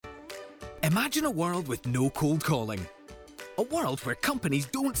Imagine a world with no cold calling. A world where companies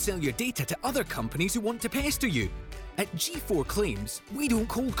don't sell your data to other companies who want to pester you. At G4 Claims, we don't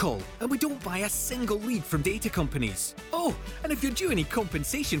cold call and we don't buy a single lead from data companies. Oh, and if you're due any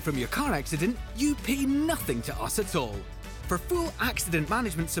compensation from your car accident, you pay nothing to us at all. For full accident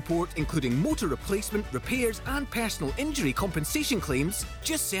management support, including motor replacement, repairs and personal injury compensation claims,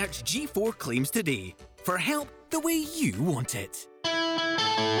 just search G4 Claims today. For help the way you want it.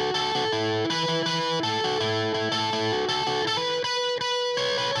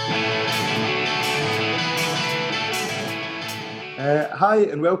 Hi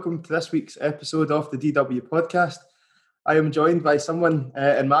and welcome to this week's episode of the DW podcast. I am joined by someone,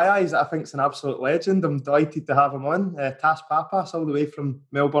 in my eyes, that I think is an absolute legend. I'm delighted to have him on, Tas Pappas, all the way from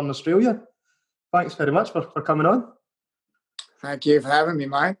Melbourne, Australia. Thanks very much for coming on. Thank you for having me,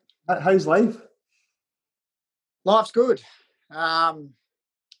 mate. How's life? Life's good. Apart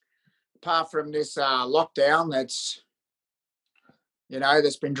from this lockdown that's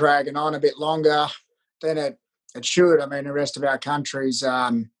been dragging on a bit longer than it should. I mean, the rest of our country's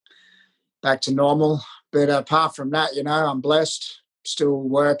back to normal. But apart from that, I'm blessed, still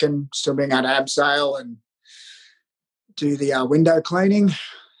working, still being able to abseil and do the window cleaning.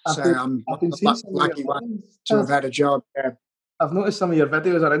 I'm lucky one to have had a job. Yeah. I've noticed some of your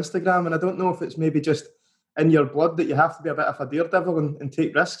videos on Instagram, and I don't know if it's maybe just in your blood that you have to be a bit of a daredevil and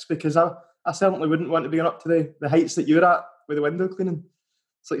take risks, because I certainly wouldn't want to be up to the heights that you're at with the window cleaning.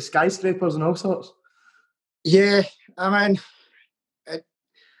 It's like skyscrapers and all sorts. Yeah, I mean,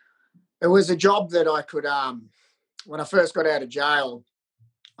 it was a job that I could, when I first got out of jail,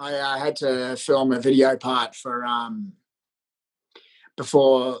 I had to film a video part for,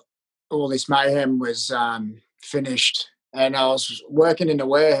 before all this mayhem was finished. And I was working in a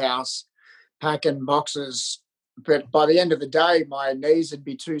warehouse, packing boxes. But by the end of the day, my knees would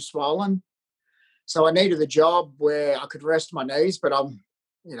be too swollen. So I needed a job where I could rest my knees, but I'm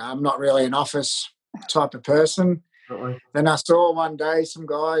not really an office type of person. Uh-oh. Then I saw one day some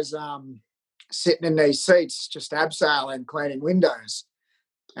guys sitting in these seats just abseiling, cleaning windows,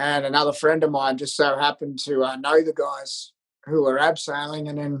 and another friend of mine just so happened to know the guys who were abseiling,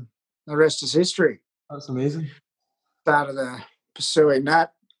 and then the rest is history. That's amazing. Started pursuing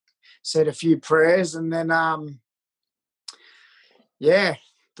that, said a few prayers, and then the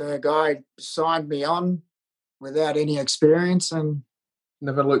guy signed me on without any experience and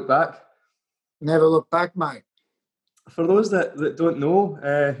never looked back. Never look back, mate. For those that don't know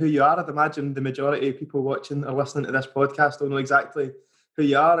who you are, I'd imagine the majority of people watching or listening to this podcast don't know exactly who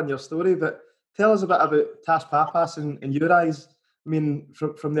you are and your story, but tell us a bit about Tas Pappas in your eyes. I mean,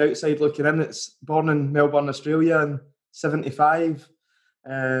 from the outside looking in, it's born in Melbourne, Australia in 1975.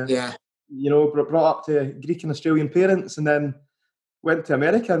 Brought up to Greek and Australian parents, and then went to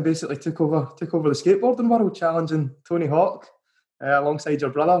America and basically took over the skateboarding world, challenging Tony Hawk alongside your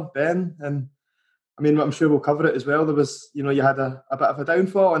brother, Ben. And I mean, I'm sure we'll cover it as well. There was, you had a bit of a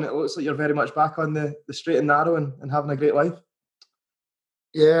downfall, and it looks like you're very much back on the straight and narrow and having a great life.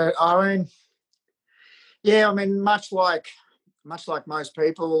 Yeah, I mean, much like most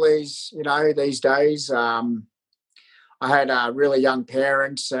people these days, I had really young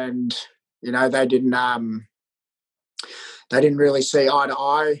parents, and they didn't really see eye to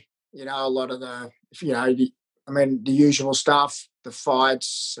eye. A lot of the usual stuff, the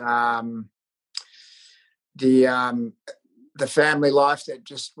fights, the family life that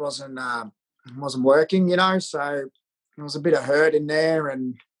just wasn't working, so there was a bit of hurt in there,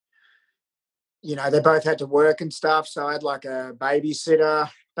 and they both had to work and stuff, so I had like a babysitter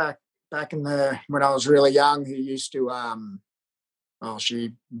back in when I was really young who used to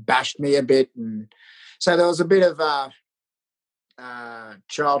she bashed me a bit, and so there was a bit of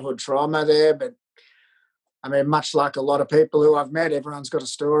childhood trauma there. But I mean, much like a lot of people who I've met, everyone's got a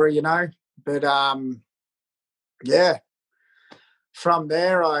story, but from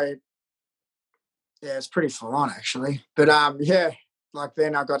there it's pretty full on actually. But like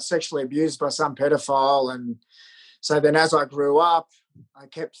then I got sexually abused by some pedophile, and so then as I grew up, I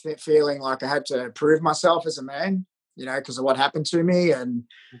kept feeling like I had to prove myself as a man, because of what happened to me. And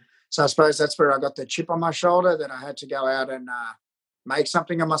so I suppose that's where I got the chip on my shoulder, that I had to go out and make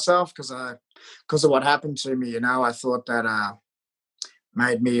something of myself because of what happened to me. I thought that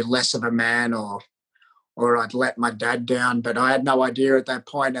made me less of a man, or I'd let my dad down. But I had no idea at that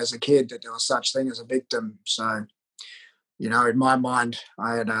point as a kid that there was such thing as a victim. So, in my mind,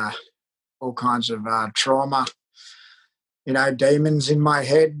 I had all kinds of trauma, demons in my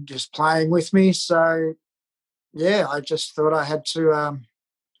head just playing with me. So, I just thought I had to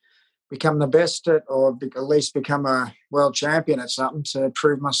become the best at, or at least become a world champion at something to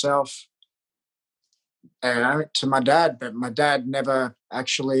prove myself to my dad, but my dad never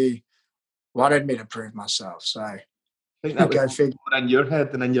actually wanted me to prove myself. So I think that was go figure. more in your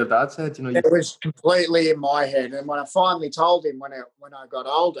head than in your dad's head. You know, It was completely in my head. And when I finally told him when I got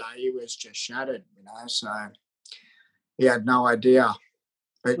older, he was just shattered, you know. So he had no idea.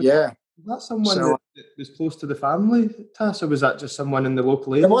 But yeah. Was that someone that was close to the family, Tas, or was that just someone in the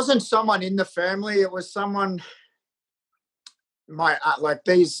local area? It wasn't someone in the family. It was someone.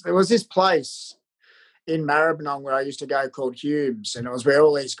 There was this place in Maribyrnong where I used to go called Humes, and it was where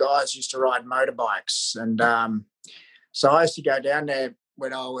all these guys used to ride motorbikes. And so I used to go down there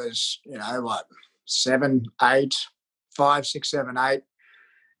when I was, 7, 8, 5, 6, 7, 8,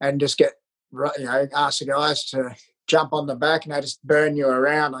 and just get, ask the guys to jump on the back and they just burn you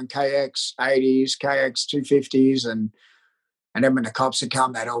around on KX 80s, KX 250s, and then when the cops would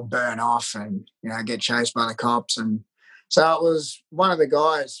come, they'd all burn off and, get chased by the cops. And so it was one of the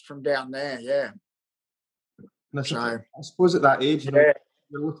guys from down there, yeah. I suppose at that age, you're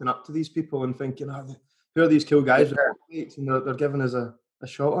looking up to these people and thinking, who are these cool guys with weights, and they're giving us a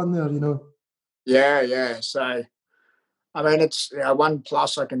shot on there, Yeah. So, I mean, it's one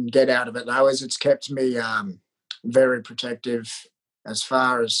plus I can get out of it, though, is it's kept me very protective as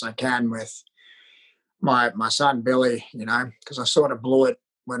far as I can with my son, Billy, because I sort of blew it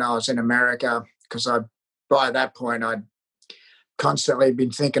when I was in America, because by that point, I'd constantly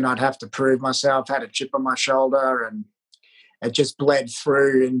been thinking I'd have to prove myself, had a chip on my shoulder, and it just bled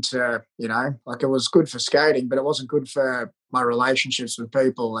through into, it was good for skating, but it wasn't good for my relationships with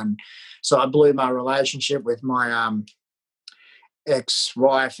people. And so I blew my relationship with my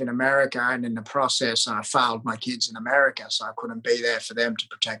ex-wife in America, and in the process, I failed my kids in America, so I couldn't be there for them to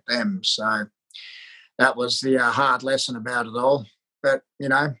protect them. So that was the hard lesson about it all. But,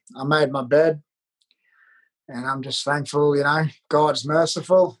 I made my bed, and I'm just thankful, God's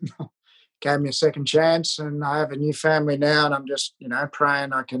merciful. Gave me a second chance, and I have a new family now, and I'm just,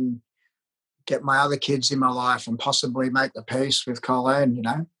 praying I can get my other kids in my life and possibly make the peace with Colleen,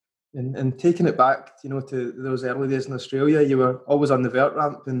 And taking it back, to those early days in Australia, you were always on the vert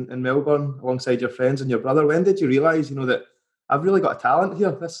ramp in Melbourne alongside your friends and your brother. When did you realise, that I've really got a talent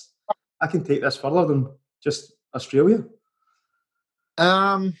here? I can take this further than just Australia?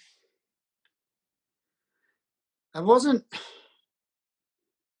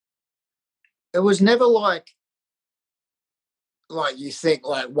 It was never like you think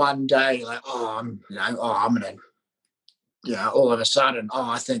one day, I'm going to, all of a sudden,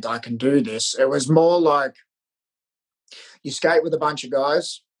 I think I can do this. It was more like you skate with a bunch of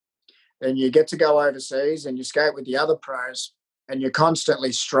guys, and you get to go overseas and you skate with the other pros, and you're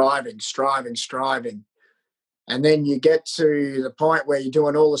constantly striving. And then you get to the point where you're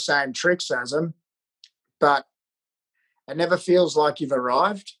doing all the same tricks as them, but it never feels like you've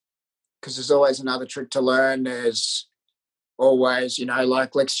arrived, because there's always another trick to learn. There's always,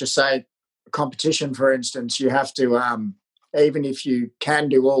 let's just say competition, for instance, you have to, even if you can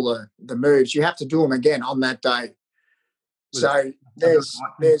do all the moves, you have to do them again on that day. So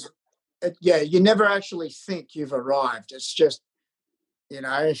you never actually think you've arrived. It's just,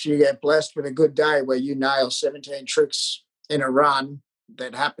 if you get blessed with a good day where you nail 17 tricks in a run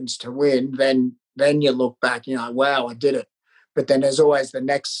that happens to win, then you look back, wow, I did it. But then there's always the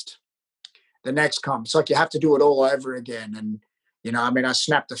next comp. It's like you have to do it all over again. And, I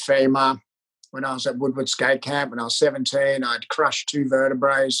snapped a femur when I was at Woodward Skate Camp when I was 17. I'd crushed 2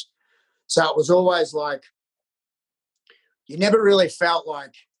 vertebrae. So it was always like, you never really felt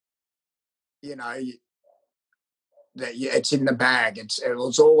like, that it's in the bag. It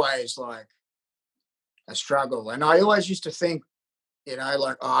was always like a struggle. And I always used to think,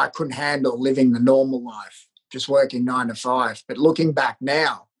 I couldn't handle living the normal life, just working 9 to 5. But looking back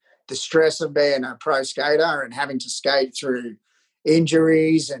now, the stress of being a pro skater and having to skate through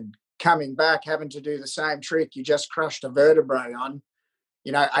injuries and coming back, having to do the same trick you just crushed a vertebrae on,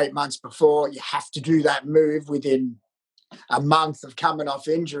 8 months before, you have to do that move within a month of coming off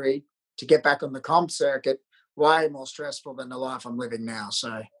injury to get back on the comp circuit. Way more stressful than the life I'm living now.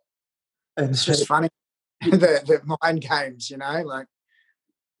 So it's just funny, the mind games,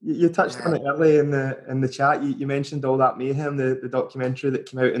 You touched on it early in the chat. You mentioned All That Mayhem, the documentary that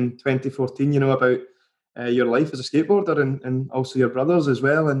came out in 2014, about your life as a skateboarder and also your brothers as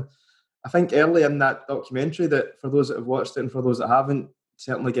well. And I think early in that documentary, that for those that have watched it and for those that haven't,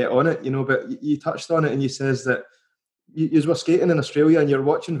 certainly get on it, but you touched on it, and you says that you were skating in Australia and you're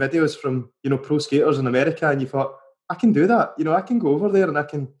watching videos from, pro skaters in America, and you thought, I can do that. I can go over there and I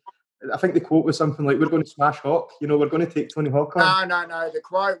think the quote was something like, we're going to smash Hawk, we're going to take Tony Hawk on. No. The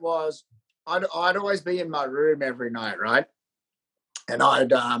quote was, I'd always be in my room every night, right? And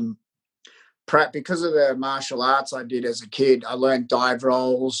I'd because of the martial arts I did as a kid, I learned dive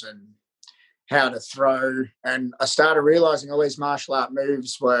rolls and how to throw. And I started realizing all these martial art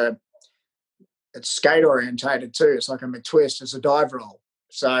moves it's skate orientated too. It's like a McTwist, it's a dive roll.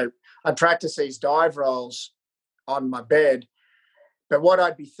 So I practice these dive rolls on my bed. But what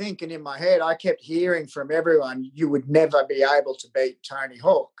I'd be thinking in my head, I kept hearing from everyone, you would never be able to beat Tony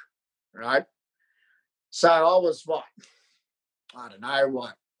Hawk, right? So I was I don't know,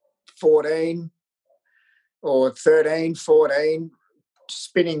 14 or 13, 14,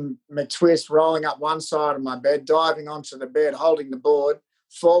 spinning McTwist, rolling up one side of my bed, diving onto the bed, holding the board,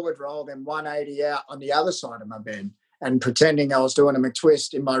 forward roll, then 180 out on the other side of my bed and pretending I was doing a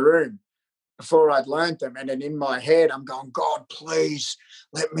McTwist in my room before I'd learned them. And then in my head, I'm going, God, please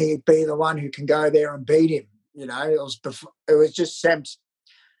let me be the one who can go there and beat him. You know, it was just seemed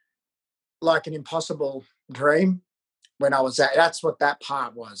like an impossible dream when I was that's what that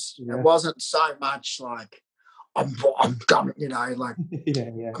part was. Yeah. It wasn't so much like, I'm gonna, you know, like,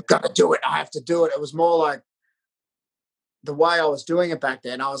 I'm gonna do it. I have to do it. It was more like the way I was doing it back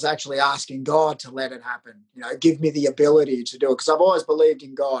then. I was actually asking God to let it happen. You know, give me the ability to do it, because I've always believed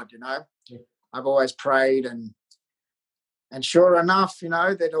in God. You know, I've always prayed, and sure enough, you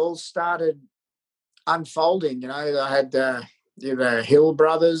know, that all started unfolding. You know, I had the Hill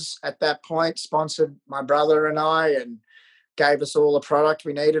brothers at that point sponsored my brother and I, and gave us all the product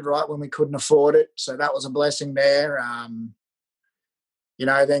we needed right when we couldn't afford it. So that was a blessing there. You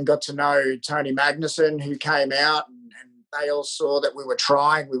know, then got to know Tony Magnuson, who came out, and they all saw that we were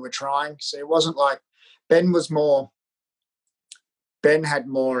trying. So it wasn't like Ben had more,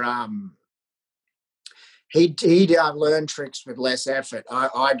 he'd learn tricks with less effort.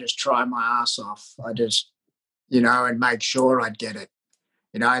 I just try my ass off. I just, you know, and make sure I'd get it,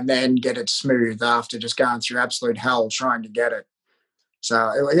 you know, and then get it smooth after just going through absolute hell trying to get it.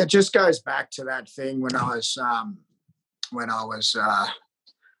 So it just goes back to that thing when I was,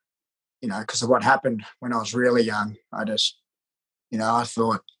 you know, because of what happened when I was really young. I just, you know, I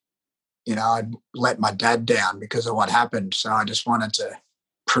thought, you know, I'd let my dad down because of what happened. So I just wanted to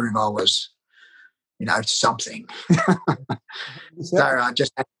prove I was, you know, something. So I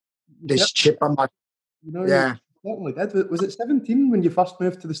just had this chip on my, you know, yeah. Certainly did. Was it 17 when you first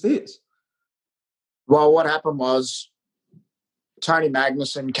moved to the States? Well, what happened was Tony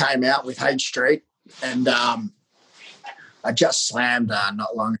Magnuson came out with H Street, and I just slammed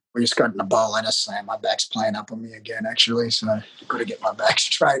not long. We just got in the bowl and I slammed. My back's playing up on me again, actually, so I've got to get my back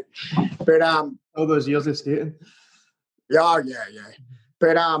straight. But all those years of skating. Yeah.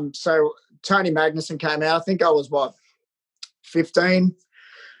 But so Tony Magnuson came out. I think I was 15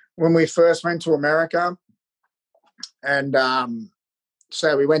 when we first went to America, and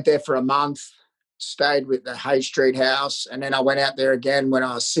so we went there for a month, stayed with the Hay Street house, and then I went out there again when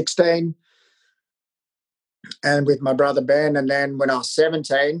I was 16. And with my brother Ben, and then when I was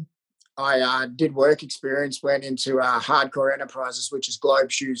 17, I did work experience, went into Hardcore Enterprises, which is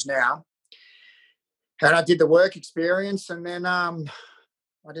Globe Shoes now. And I did the work experience, and then I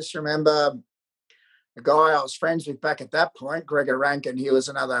just remember the guy I was friends with back at that point, Gregor Rankin, he was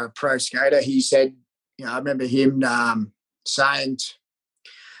another pro skater. He said, you know, I remember him saying,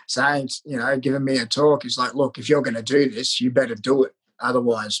 you know, giving me a talk. He's like, look, if you're going to do this, you better do it.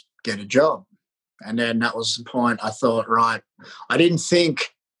 Otherwise, get a job. And then that was the point. I thought, right, I didn't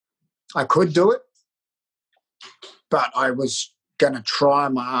think I could do it, but I was going to try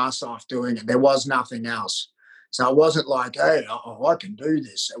my ass off doing it. There was nothing else. So I wasn't like, hey, I can do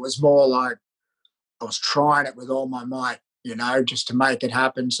this. It was more like I was trying it with all my might, you know, just to make it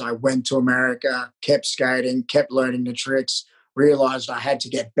happen. So I went to America, kept skating, kept learning the tricks, realised I had to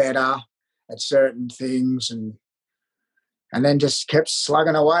get better at certain things, and then just kept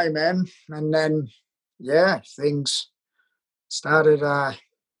slugging away, man. And then, yeah, things started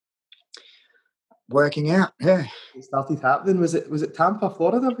working out. Yeah, it started happening. Was it Tampa,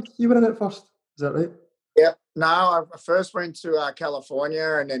 Florida? You were in it first. Is that right? Yeah. No, I first went to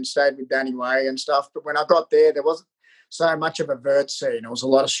California and then stayed with Danny Way and stuff. But when I got there wasn't so much of a vert scene. There was a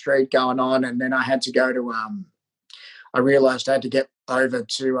lot of street going on, and then I had to go to. I realised I had to get over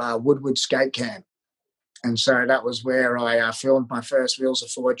to Woodward Skate Camp. And so that was where I filmed my first Wheels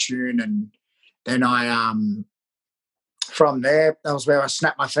of Fortune. And then I, from there, that was where I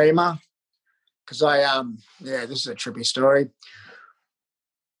snapped my femur. Because this is a trippy story.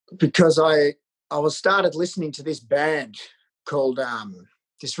 Because I started listening to this band called,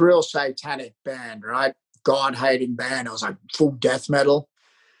 this real satanic band, right? God-hating band. It was like full death metal.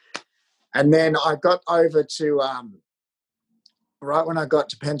 And then I got over to, right when I got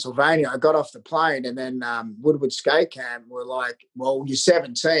to Pennsylvania, I got off the plane, and then Woodward Skate Camp were like, well, you're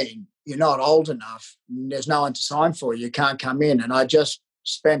 17, you're not old enough. There's no one to sign for you. You can't come in. And I just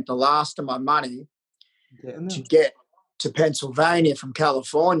spent the last of my money to get to Pennsylvania from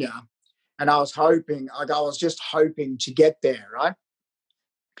California. And I was just hoping to get there, right?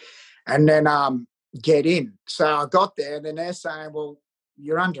 And then get in. So I got there, and then they're saying, well,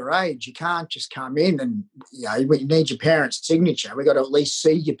 you're underage. You can't just come in, and you need your parents' signature. We got to at least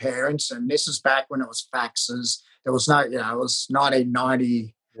see your parents. And this is back when it was faxes. There was no, it was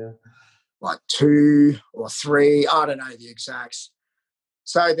 1990, like 2 or 3. I don't know the exacts.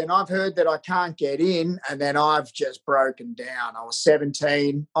 So then I've heard that I can't get in, and then I've just broken down. I was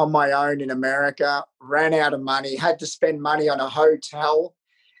 17 on my own in America, ran out of money, had to spend money on a hotel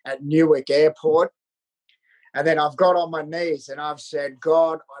at Newark Airport. And then I've got on my knees and I've said,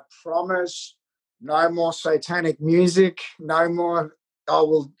 God, I promise no more satanic music, no more. I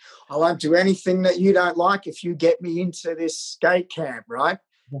won't do anything that you don't like if you get me into this skate camp, right?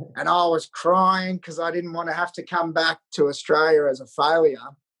 And I was crying because I didn't want to have to come back to Australia as a failure.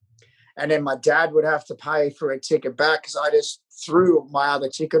 And then my dad would have to pay for a ticket back because I just threw my other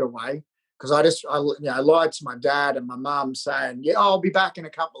ticket away because I lied to my dad and my mum saying, I'll be back in a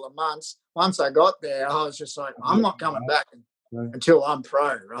couple of months. Once I got there, I was just like, I'm not coming back until I'm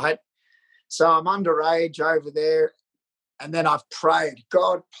pro, right? So I'm underage over there. And then I've prayed,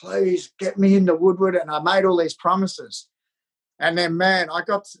 God, please get me into Woodward. And I made all these promises. And then, man,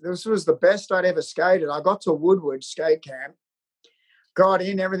 this was the best I'd ever skated. I got to Woodward skate camp, got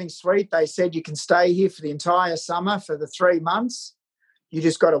in, everything's sweet. They said you can stay here for the entire summer for the 3 months. You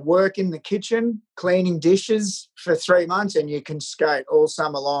just got to work in the kitchen, cleaning dishes for 3 months, and you can skate all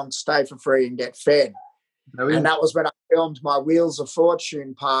summer long, stay for free and get fed. Brilliant. And that was when I filmed my Wheels of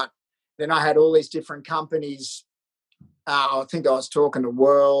Fortune part. Then I had all these different companies. I think I was talking to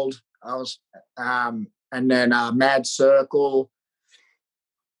World. And then Mad Circle.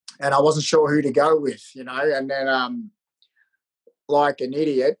 And I wasn't sure who to go with, And then, like an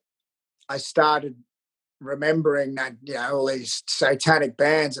idiot, I started remembering that, all these satanic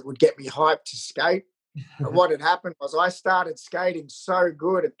bands that would get me hyped to skate. But what had happened was I started skating so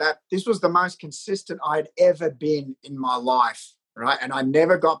good at that. This was the most consistent I'd ever been in my life, right? And I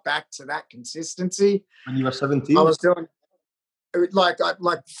never got back to that consistency. When you were 17? I was doing, like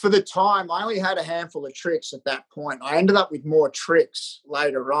for the time, I only had a handful of tricks at that point. I ended up with more tricks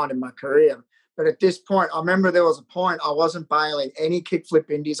later on in my career. But at this point, I remember there was a point I wasn't bailing any kickflip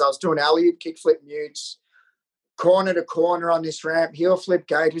indies. I was doing alley-oop kickflip mutes, corner to corner on this ramp, heel flip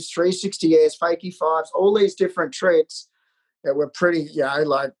gauges, 360 airs, fakie fives, all these different tricks that were pretty,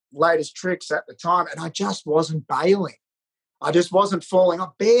 like latest tricks at the time. And I just wasn't bailing. I just wasn't falling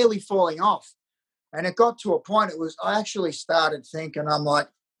off, barely falling off. And it got to a point, I actually started thinking, I'm like,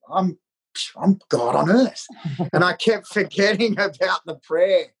 I'm God on earth. And I kept forgetting about the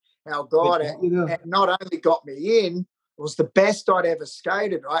prayer, how God had not only got me in, it was the best I'd ever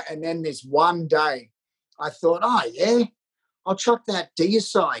skated, right? And then this one day, I thought, I'll chuck that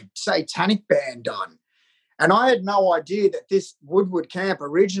Deicide satanic band on. And I had no idea that this Woodward camp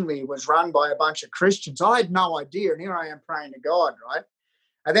originally was run by a bunch of Christians. I had no idea. And here I am praying to God, right?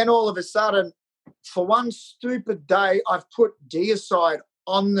 And then all of a sudden, for one stupid day, I've put Deicide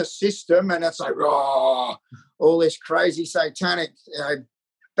on the system, and it's like, all this crazy satanic,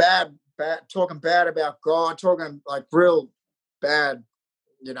 bad, talking bad about God, talking like real bad,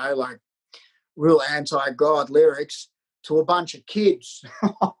 like real anti-God lyrics to a bunch of kids,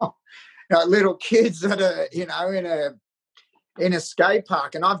 little kids that are, in a skate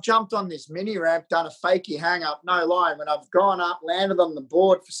park. And I've jumped on this mini ramp, done a fakie hang up, no lie. When I've gone up, landed on the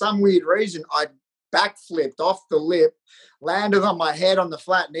board, for some weird reason, I backflipped off the lip, landed on my head on the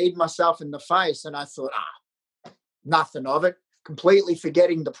flat, kneed myself in the face. And I thought, nothing of it. Completely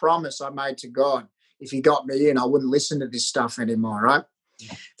forgetting the promise I made to God. If he got me in, I wouldn't listen to this stuff anymore, right?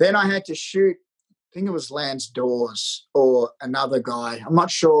 Then I had to shoot, I think it was Lance Dawes or another guy. I'm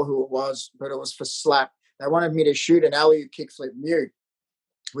not sure who it was, but it was for slap. They wanted me to shoot an alley kickflip mute,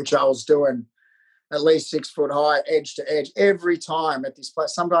 which I was doing at least 6 foot high, edge to edge, every time at this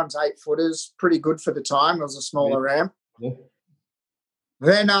place. Sometimes 8 footers, pretty good for the time. It was a smaller ramp. Yeah.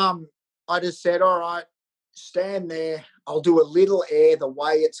 Then I just said, all right, stand there. I'll do a little air the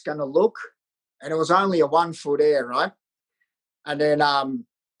way it's going to look. And it was only a 1 foot air, right? And then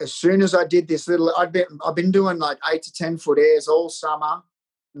as soon as I did this little, I've been doing like 8 to 10 foot airs all summer,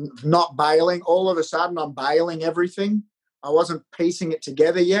 not bailing. All of a sudden, I'm bailing everything. I wasn't piecing it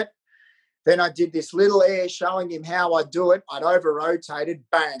together yet. Then I did this little air showing him how I do it. I'd over-rotated,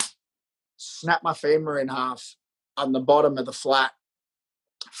 bang, snapped my femur in half on the bottom of the flat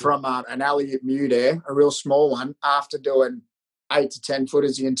from an alley-oop mute air, a real small one, after doing 8 to 10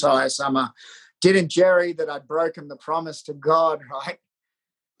 footers the entire summer. Didn't jerry that I'd broken the promise to God, right?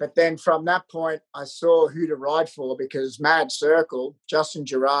 But then from that point, I saw who to ride for, because Mad Circle, Justin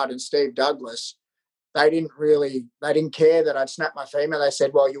Gerard and Steve Douglas, they didn't care that I'd snapped my femur. They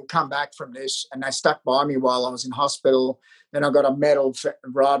said, well, you'll come back from this. And they stuck by me while I was in hospital. Then I got a metal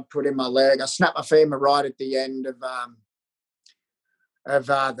rod put in my leg. I snapped my femur right at the end of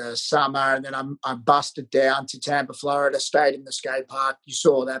the summer. And then I busted down to Tampa, Florida, stayed in the skate park. You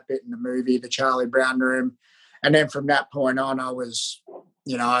saw that bit in the movie, the Charlie Brown Room. And then from that point on, I was,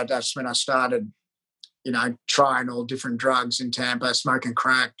 that's when I started, trying all different drugs in Tampa, smoking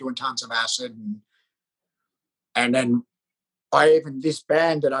crack, doing tons of acid. And then this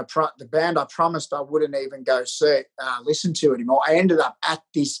band that I promised I wouldn't even go listen to anymore. I ended up at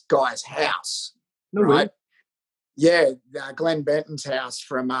this guy's house, right? Way. Yeah, Glenn Benton's house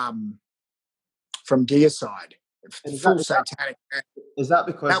from Deerside. Full satanic. Is that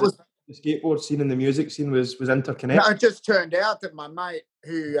because the skateboard scene and the music scene was interconnected? No, it just turned out that my mate,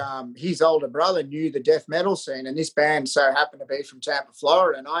 who his older brother knew the death metal scene, and this band so happened to be from Tampa,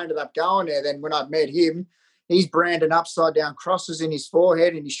 Florida, and I ended up going there. Then when I met him, he's branding upside down crosses in his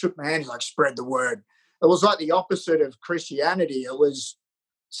forehead, and he shook my hand. He's like, spread the word. It was like the opposite of Christianity. It was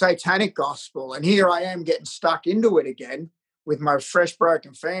satanic gospel. And here I am getting stuck into it again with my fresh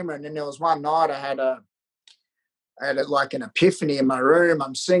broken femur. And then there was one night I had like an epiphany in my room.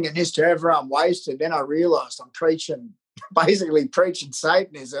 I'm singing this to everyone, I'm wasted. Then I realized I'm basically preaching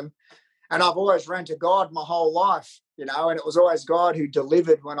Satanism. And I've always ran to God my whole life, and it was always God who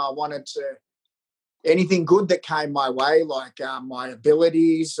delivered when I wanted to. Anything good that came my way, like my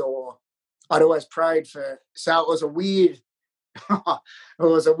abilities, or I'd always prayed for. So it was a weird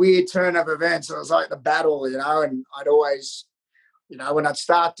turn of events. It was like the battle, and I'd always, when I'd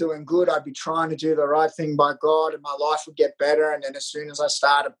start doing good, I'd be trying to do the right thing by God, and my life would get better. And then as soon as I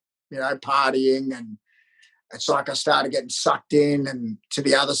started, partying, and it's like I started getting sucked in and to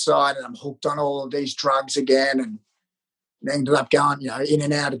the other side, and I'm hooked on all of these drugs again, and ended up going, in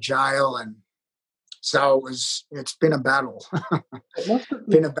and out of jail. And so it's been a battle.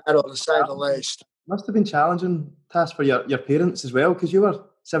 Been a battle, to say the least. Must have been challenging, Tas, for your parents as well, because you were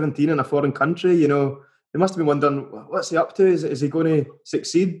 17 in a foreign country. They must have been wondering, what's he up to? Is he going to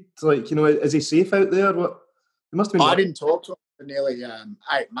succeed? Is he safe out there? What? It must have been. I didn't talk to him for nearly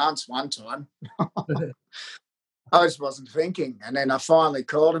 8 months one time. I just wasn't thinking, and then I finally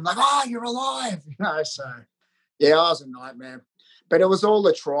called him, like, "Oh, you're alive!" So yeah, I was a nightmare, but it was all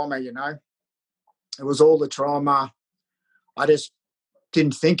the trauma, It was all the trauma. I just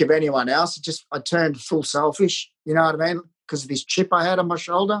didn't think of anyone else. I turned full selfish, you know what I mean? Because of this chip I had on my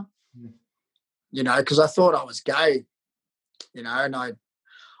shoulder, because I thought I was gay, and I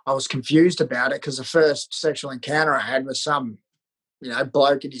was confused about it, because the first sexual encounter I had was some,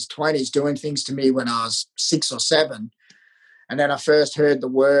 bloke in his 20s doing things to me when I was 6 or 7. And then I first heard the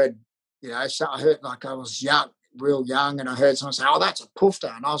word, so I heard, like, I was real young, and I heard someone say, "Oh, that's a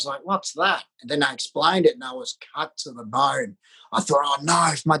poofter," and I was like, "What's that?" And then they explained it, and I was cut to the bone. I thought, "Oh no,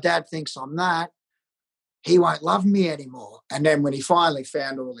 if my dad thinks I'm that, he won't love me anymore." And then when he finally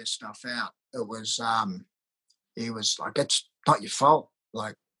found all this stuff out, it was he was like, "It's not your fault."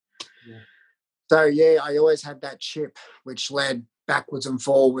 Like, So yeah, I always had that chip, which led backwards and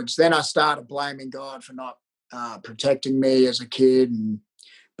forwards. Then I started blaming God for not protecting me as a kid,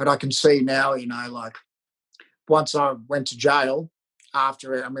 but I can see now, like, once I went to jail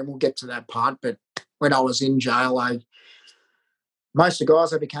after it, we'll get to that part, but when I was in jail, most of the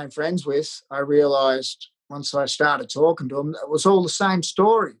guys I became friends with, I realised once I started talking to them, it was all the same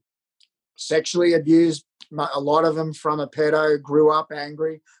story. Sexually abused, a lot of them from a pedo, grew up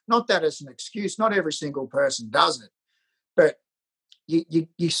angry. Not that it's an excuse. Not every single person does it. But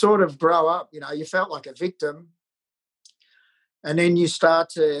you sort of grow up, you felt like a victim. And then you start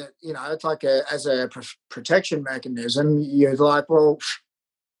to, it's like as a protection mechanism, you're like, well,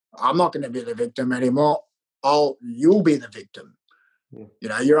 I'm not going to be the victim anymore. You'll be the victim.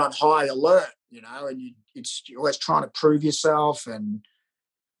 Yeah. You're on high alert, and you're always trying to prove yourself. And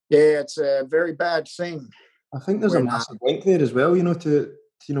yeah, it's a very bad thing. I think there's a massive link there as well, to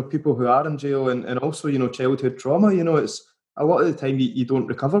people who are in jail and also, childhood trauma. It's a lot of the time you don't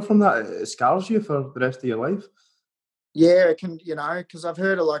recover from that. It scars you for the rest of your life. Yeah, it can, because I've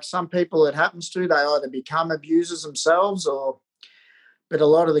heard of, like, some people it happens to, they either become abusers themselves but a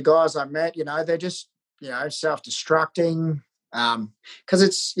lot of the guys I met, they're just, self-destructing. Because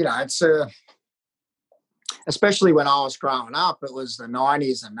it's especially when I was growing up, it was the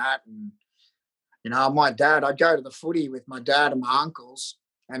 90s and that. And, my dad, I'd go to the footy with my dad and my uncles,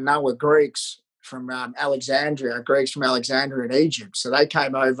 and they were Greeks. from Alexandria, Greeks from Alexandria in Egypt. So they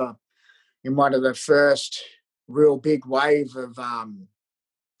came over in one of the first real big wave of,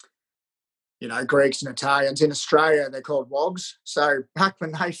 Greeks and Italians. In Australia, they're called wogs. So back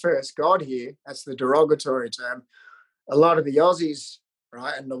when they first got here, that's the derogatory term, a lot of the Aussies,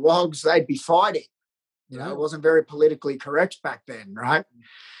 right, and the wogs, they'd be fighting. It wasn't very politically correct back then, right?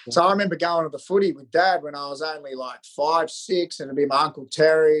 Yeah. So I remember going to the footy with Dad when I was only like 5, 6, and it'd be my Uncle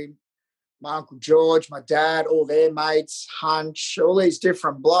Terry, my Uncle George, my dad, all their mates, Hunch, all these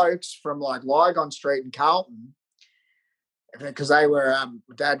different blokes from like Lygon Street in Carlton, because they were,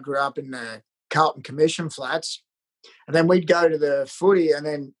 Dad grew up in the Carlton Commission flats. And then we'd go to the footy, and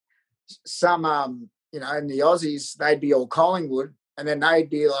then some, in the Aussies, they'd be all Collingwood. And then they'd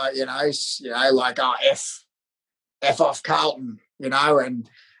be like, like, oh, F off Carlton, and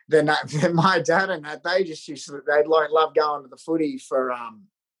then my dad and that, they'd like love going to the footy for,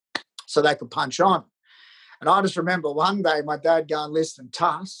 so they could punch on. And I just remember one day my dad going, listen,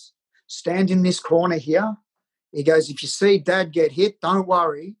 Tas, stand in this corner here. He goes, if you see Dad get hit, don't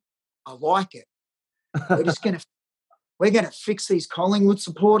worry. I like it. We're going to fix these Collingwood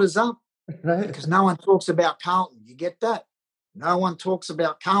supporters up, right? Because no one talks about Carlton. You get that? No one talks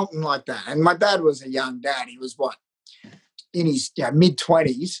about Carlton like that. And my dad was a young dad. He was in his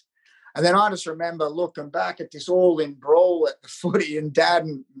mid-20s. And then I just remember looking back at this all-in brawl at the footy, and Dad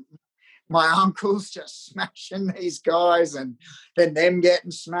and my uncles just smashing these guys, and then them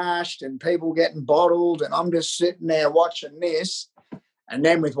getting smashed and people getting bottled, and I'm just sitting there watching this. And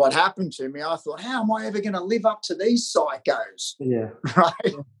then with what happened to me, I thought, how am I ever going to live up to these psychos? Yeah.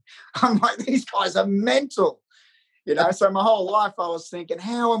 Right? I'm like, these guys are mental. So my whole life I was thinking,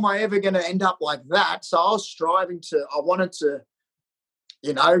 how am I ever going to end up like that? So I was I wanted to,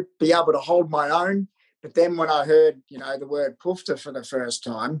 be able to hold my own. But then when I heard, the word poofter for the first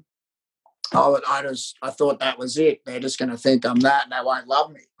time, I thought that was it. They're just going to think I'm that and they won't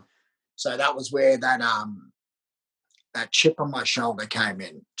love me. So that was where that chip on my shoulder came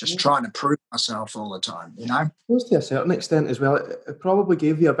in, just trying to prove myself all the time, I suppose to a certain extent as well, it probably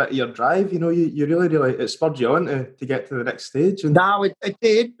gave you a bit of your drive, you really, it spurred you on to get to the next stage. And... No, it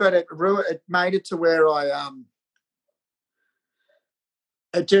did, but it made it to where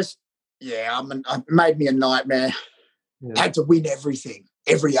it made me a nightmare. Yeah. I had to win everything,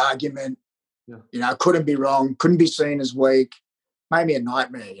 every argument, couldn't be wrong, couldn't be seen as weak, made me a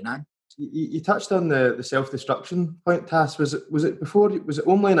nightmare, You touched on the self-destruction point, Tas. Was it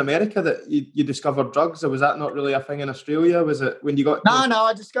only in America that you discovered drugs, or was that not really a thing in Australia? Was it when you got... No,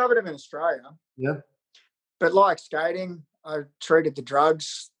 I discovered them in Australia. Yeah. But like skating, I treated the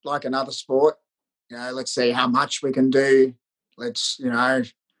drugs like another sport. Let's see how much we can do. Let's,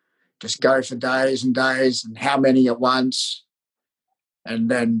 just go for days and days, and how many at once. And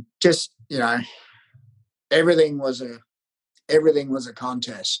then just, everything was a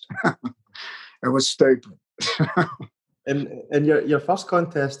contest. It was stupid. And your first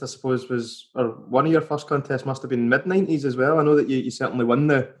contest, I suppose, one of your first contests must have been mid-90s as well. I know that you certainly won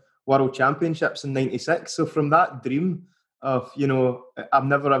the World Championships in 96. So from that dream of, I'm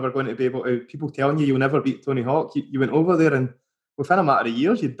never ever going to be able to, people telling you'll never beat Tony Hawk, you went over there and within a matter of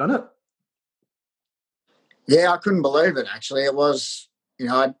years, you'd done it. Yeah, I couldn't believe it, actually. It was,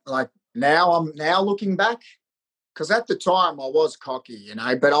 now I'm looking back, because at the time I was cocky,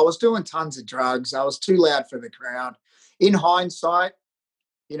 but I was doing tons of drugs. I was too loud for the crowd. In hindsight,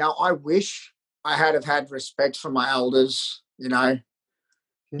 I wish I had respect for my elders,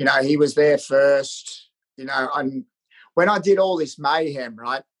 he was there first, and when I did all this mayhem,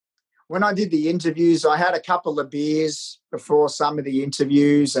 right, when I did the interviews, I had a couple of beers before some of the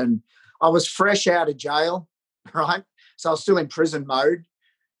interviews, and I was fresh out of jail, right? So I was still in prison mode,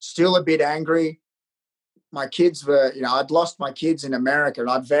 still a bit angry. My kids were, I'd lost my kids in America, and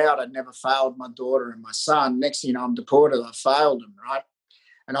I'd vowed I'd never failed my daughter and my son. Next thing you know, I'm deported. I failed them, right?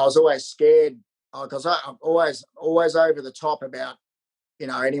 And I was always scared because I'm always over the top about,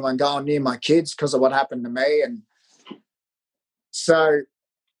 anyone going near my kids because of what happened to me. And so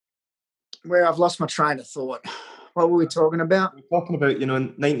where I've lost my train of thought. What were we talking about? We were talking about,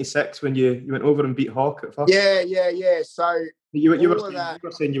 in 96 when you went over and beat Hawk at first. Yeah. So you were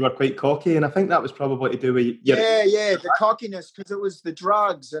saying you were quite cocky, and I think that was probably to do with the cockiness, because it was the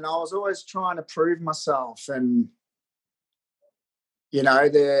drugs, and I was always trying to prove myself, and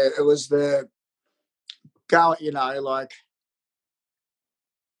it was the go,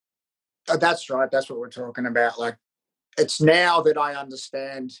 that's right. That's what we're talking about. Like, it's now that I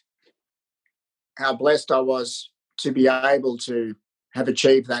understand how blessed I was to be able to have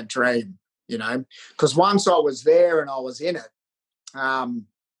achieved that dream, because once I was there and I was in it,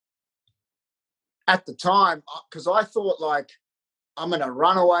 at the time, because I thought like, I'm going to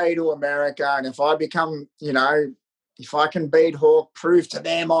run away to America, and if I become, if I can beat Hawk, prove to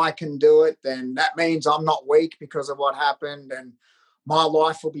them I can do it, then that means I'm not weak because of what happened, and my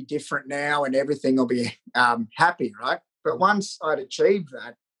life will be different now, and everything will be happy, right? But once I'd achieved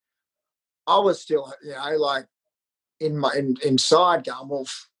that, I was still, like inside going, well,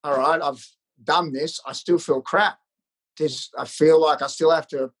 all right, I've done this. I still feel crap. I feel like I still have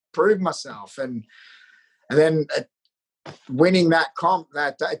to prove myself, and then winning that comp,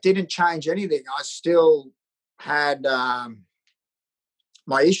 that it didn't change anything. I still had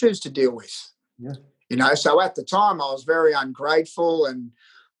my issues to deal with. Yeah. So at the time I was very ungrateful and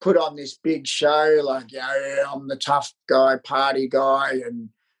put on this big show like, I'm the tough guy, party guy,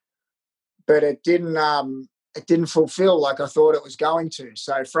 but it didn't fulfill like I thought it was going to.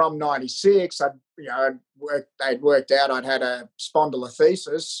 So from 96, they'd worked out I'd had a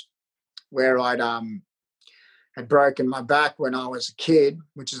spondylolisthesis where I'd had broken my back when I was a kid,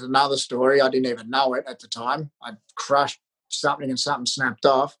 which is another story. I didn't even know it at the time. I'd crushed something and something snapped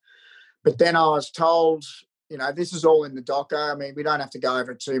off. But then I was told, this is all in the doco. I mean, we don't have to go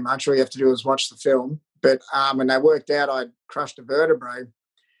over it too much. All you have to do is watch the film. But when they worked out I'd crushed a vertebrae,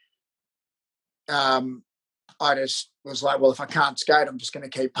 I just was like, well, if I can't skate, I'm just going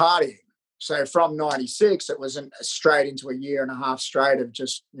to keep partying. So from 96, it wasn't straight into a year and a half straight of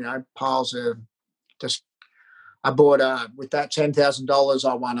just, piles of just, I bought, with that $10,000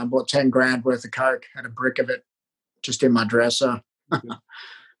 I won, I bought 10 grand worth of Coke, had a brick of it just in my dresser,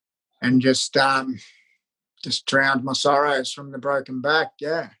 and just drowned my sorrows from the broken back.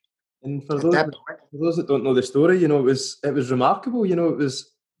 Yeah. And for those that don't know the story, it was remarkable. It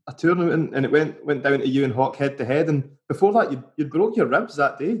was a tournament, and it went down to you and Hawk head to head. And before that, you broke your ribs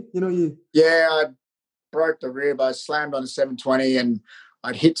that day. Yeah, I broke the rib. I slammed on a 720, and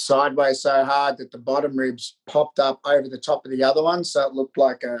I'd hit sideways so hard that the bottom ribs popped up over the top of the other one, so it looked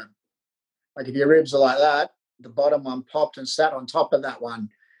like if your ribs are like that, the bottom one popped and sat on top of that one,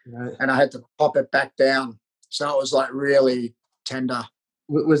 right. And I had to pop it back down. So it was like really tender.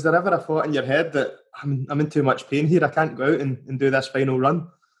 Was there ever a thought in your head that I'm in too much pain here, I can't go out and do this final run?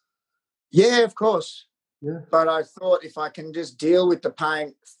 Yeah, of course. Yeah. But I thought if I can just deal with the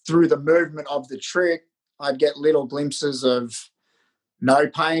pain through the movement of the trick, I'd get little glimpses of no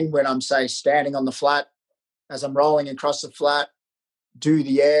pain when I'm, say, standing on the flat, as I'm rolling across the flat, do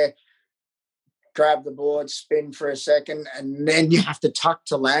the air, grab the board, spin for a second, and then you have to tuck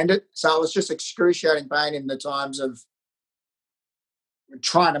to land it. So it was just excruciating pain in the times of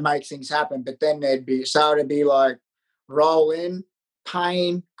trying to make things happen. But then it'd be like roll in,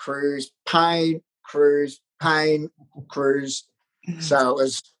 pain, cruise, pain, cruise, pain, cruise. So it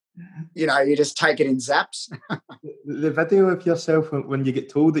was, you just take it in zaps. The video of yourself when you get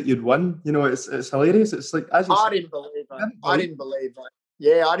told that you'd won, it's hilarious. It's like, as you I didn't believe it.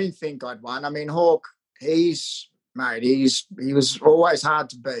 Yeah, I didn't think I'd won. I mean, Hawk, he was always hard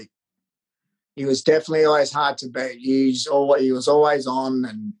to beat. He was definitely always hard to beat. He was always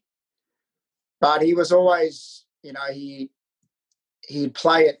on, but he was always, he'd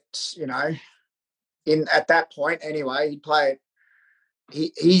play it, at that point anyway, he'd play it.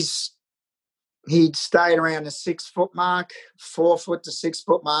 He'd stayed around the 6 foot mark, 4 foot to 6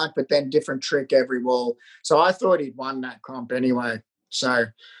 foot mark, but then different trick every wall. So I thought he'd won that comp anyway. So,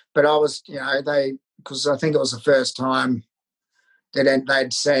 but I was, because I think it was the first time that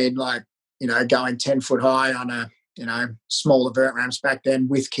they'd seen going 10 foot high on a, smaller vert ramps back then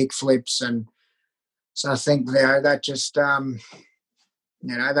with kick flips. And so I think, that just,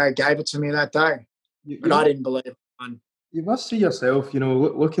 they gave it to me that day. But I didn't believe it. You must see yourself,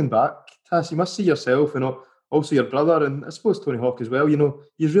 looking back, Tas, you must see yourself and also your brother, and I suppose Tony Hawk as well, you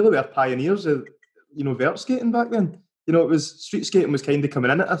really were pioneers of, vert skating back then. It was, street skating was kind of coming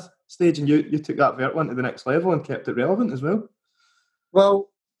in at a stage, and you took that vert one to the next level and kept it relevant as well. Well,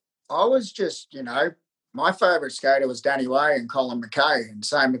 I was just, my favourite skater was Danny Way and Colin McKay, and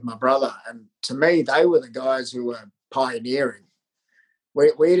same with my brother. And to me, they were the guys who were pioneering.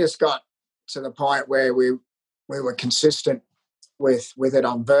 We just got to the point where we were consistent with it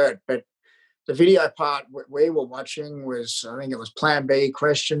on vert. But the video part we were watching was, I think it was Plan B,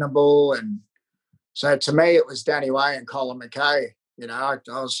 questionable. And so to me, it was Danny Way and Colin McKay. I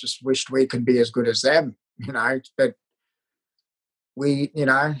was just wished we could be as good as them, but we,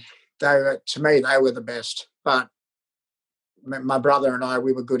 to me, they were the best. But my brother and I,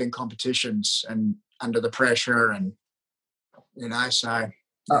 we were good in competitions and under the pressure and, so...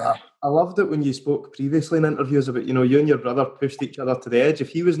 Yeah. I loved it when you spoke previously in interviews about, you and your brother pushed each other to the edge. If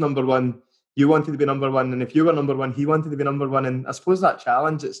he was number one, you wanted to be number one. And if you were number one, he wanted to be number one. And I suppose that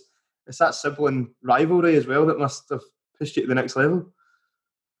challenge, it's it's that sibling rivalry as well that must have pushed you to the next level.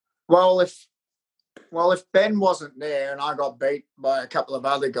 Well, if Ben wasn't there and I got beat by a couple of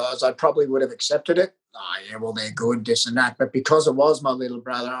other guys, I probably would have accepted it. Oh, yeah, well, they're good, this and that. But because it was my little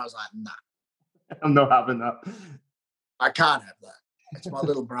brother, I was like, nah. I'm not having that. I can't have that. It's my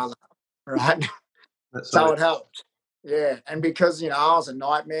little brother, right? So it helped. Yeah, and because, I was a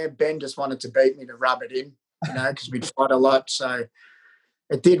nightmare, Ben just wanted to beat me to rub it in, because we'd fight a lot. So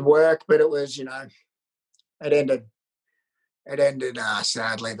it did work, but it was, it ended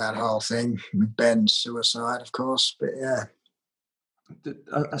sadly, that whole thing with Ben's suicide, of course. But yeah.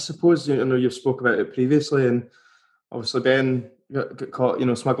 I suppose, you've spoke about it previously, and obviously Ben got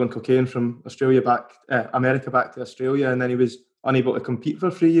caught, smuggling cocaine from America back to Australia, and then he was unable to compete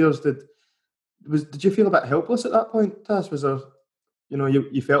for 3 years. Did you feel a bit helpless at that point, Tas? Was there,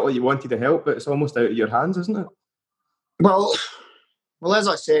 you felt like you wanted to help, but it's almost out of your hands, isn't it? Well, as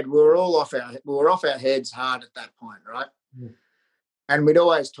I said, we were off our heads hard at that point, right? Yeah. And we'd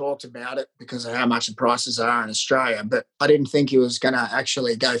always talked about it because of how much the prices are in Australia, but I didn't think he was going to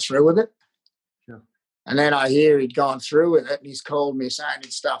actually go through with it. Sure. And then I hear he'd gone through with it, and he's called me saying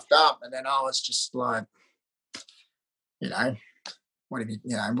he'd stuffed up, and then I was just like, what have you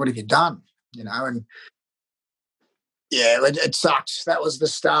done? And yeah, it sucked. That was the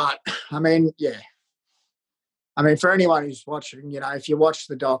start. I mean, for anyone who's watching, if you watch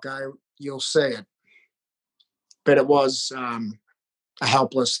the doco, you'll see it. But it was a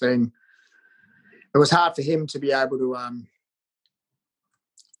helpless thing. It was hard for him to be able to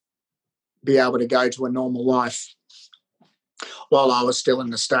go to a normal life while I was still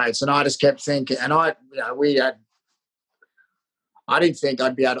in the States. And I just kept thinking, and I didn't think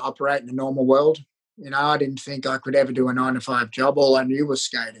I'd be able to operate in a normal world. I didn't think I could ever do a 9-to-5 job. All I knew was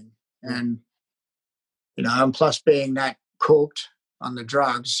skating. And, and plus being that cooked on the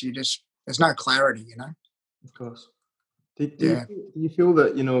drugs, there's no clarity, Of course. Do you feel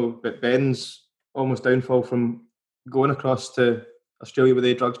that, that Ben's almost downfall from going across to Australia with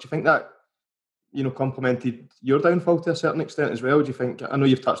the drugs, do you think that, complemented your downfall to a certain extent as well? Do you think, I know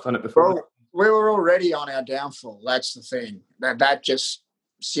you've touched on it before. Well, we were already on our downfall. That's the thing. That just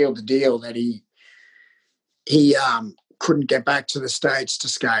sealed the deal that he couldn't get back to the States to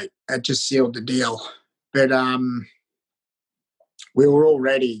skate. That just sealed the deal. But we were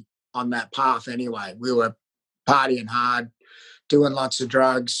already on that path anyway. We were partying hard, doing lots of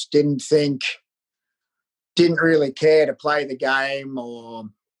drugs, didn't really care to play the game, or,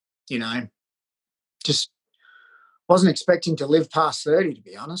 just wasn't expecting to live past 30, to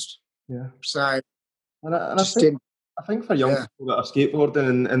be honest. Yeah. So I think for young people that are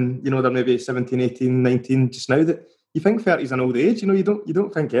skateboarding and they're maybe 17, 18, 19 just now, that you think 30 is an old age, you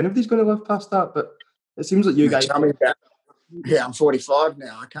don't think anybody's going to live past that, but it seems like you guys... Tell me about it. Yeah, I'm 45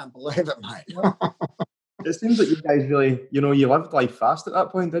 now. I can't believe it, mate. It seems like you guys really, you lived life fast at that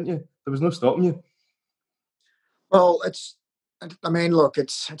point, didn't you? There was no stopping you. Well, it's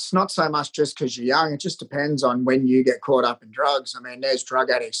not so much just because you're young. It just depends on when you get caught up in drugs. I mean, there's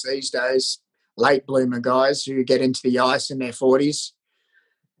drug addicts these days, late bloomer guys who get into the ice in their 40s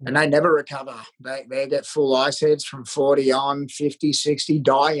and they never recover. They get full ice heads from 40 on, 50, 60,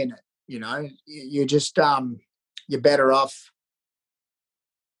 die in it. You just, you're better off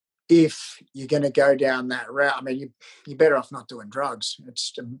if you're going to go down that route. I mean, you're better off not doing drugs.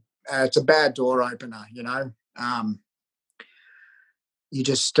 It's a bad door opener, You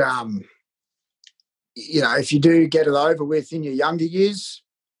just, if you do get it over with in your younger years,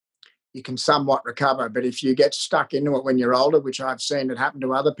 you can somewhat recover. But if you get stuck into it when you're older, which I've seen it happen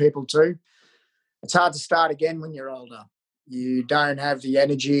to other people too, it's hard to start again when you're older. You don't have the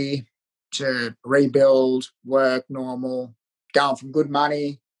energy to rebuild, work normal, going from good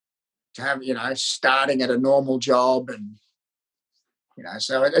money to have, starting at a normal job. And,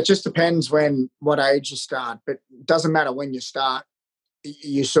 so it just depends what age you start. But it doesn't matter when you start.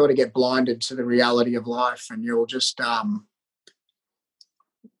 You sort of get blinded to the reality of life, and you'll just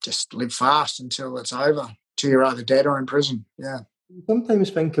live fast until it's over, till you're either dead or in prison. Yeah.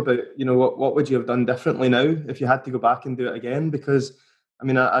 Sometimes think about, what would you have done differently now if you had to go back and do it again? Because, I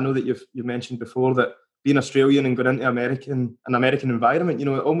mean, I know that you've mentioned before that being Australian and going into an American environment, it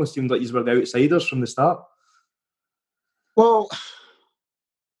almost seemed like you were the outsiders from the start. Well,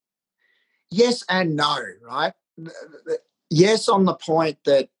 yes and no, right? Yes, on the point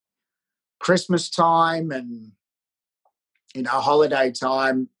that Christmas time and, holiday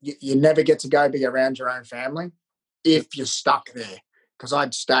time, you never get to go be around your own family if you're stuck there, because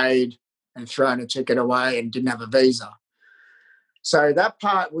I'd stayed and thrown a ticket away and didn't have a visa. So that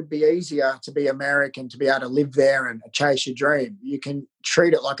part would be easier to be American, to be able to live there and chase your dream. You can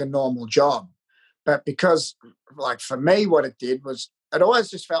treat it like a normal job. But because, like, for me, what it did was it always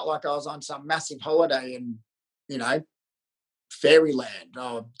just felt like I was on some massive holiday in, you know, fairyland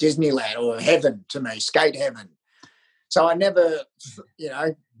or Disneyland or heaven to me, skate heaven. So I never, you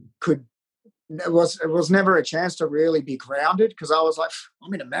know, could, it was never a chance to really be grounded because I was like,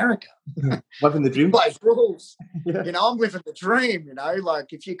 I'm in America. Living the dream. Play rules. Yeah. You know, I'm living the dream, you know,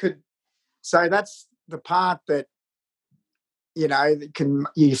 like if you could. So that's the part that, you know,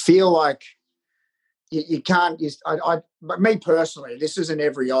 you feel like you can't use. But me personally, this isn't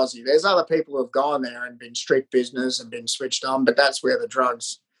every Aussie. There's other people who have gone there and been street business and been switched on, but that's where the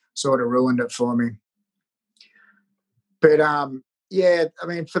drugs sort of ruined it for me. But yeah, I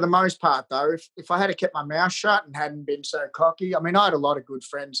mean, for the most part though, if I had kept my mouth shut and hadn't been so cocky, I mean, I had a lot of good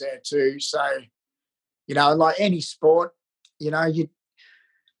friends there too. So, you know, like any sport, you know,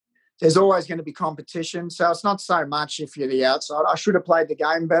 there's always going to be competition. So it's not so much if you're the outside. I should have played the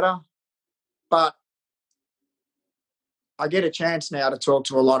game better, but I get a chance now to talk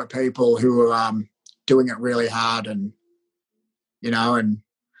to a lot of people who are doing it really hard, and you know, and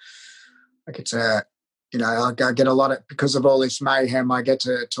like it's a, you know, I get a lot of, because of all this mayhem, I get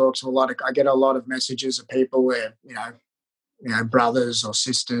to talk to I get a lot of messages of people where you know, brothers or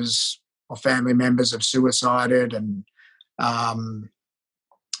sisters or family members have suicided, and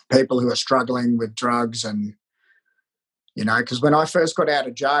people who are struggling with drugs, and you know, because when I first got out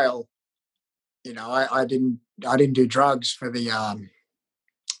of jail, you know, I didn't do drugs for the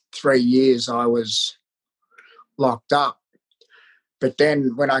 3 years I was locked up. But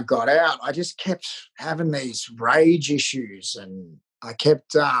then when I got out, I just kept having these rage issues, and I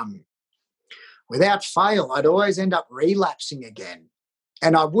kept, without fail, I'd always end up relapsing again.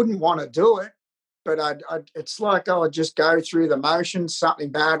 And I wouldn't want to do it, but it's like I would just go through the motions.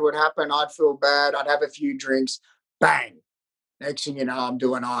 Something bad would happen. I'd feel bad. I'd have a few drinks. Bang. Next thing you know, I'm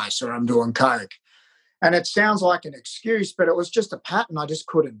doing ice or I'm doing coke. And it sounds like an excuse, but it was just a pattern I just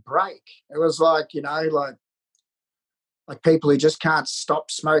couldn't break. It was like, you know, like people who just can't stop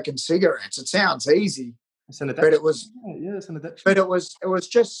smoking cigarettes. It sounds easy, it's an addiction. But it was, yeah, it's an addiction. But it was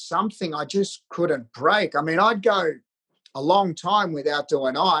just something I just couldn't break. I mean, I'd go a long time without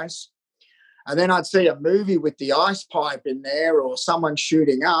doing ice, and then I'd see a movie with the ice pipe in there or someone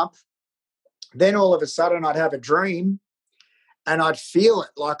shooting up. Then all of a sudden I'd have a dream, and I'd feel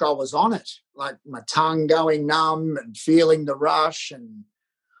it like I was on it, like my tongue going numb and feeling the rush and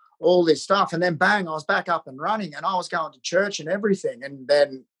all this stuff. And then bang, I was back up and running, and I was going to church and everything. And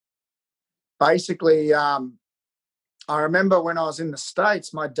then basically I remember when I was in the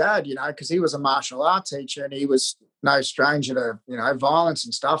States, my dad, you know, because he was a martial art teacher and he was no stranger to, you know, violence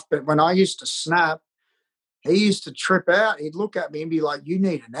and stuff. But when I used to snap, he used to trip out. He'd look at me and be like, you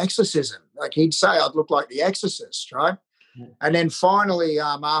need an exorcism. Like he'd say I'd look like the exorcist, right? Yeah. And then finally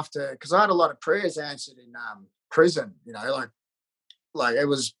after, because I had a lot of prayers answered in prison, you know, like it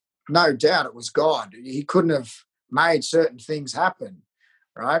was, no doubt it was God. He couldn't have made certain things happen,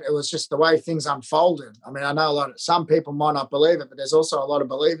 right? It was just the way things unfolded. I mean, I know some people might not believe it, but there's also a lot of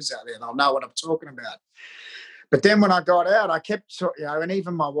believers out there. They'll know what I'm talking about. But then when I got out, I kept, you know, and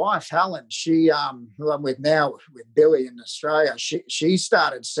even my wife, Helen, she, who I'm with now, with Billy in Australia, she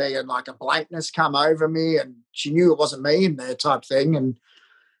started seeing like a blankness come over me, and she knew it wasn't me in there type thing. And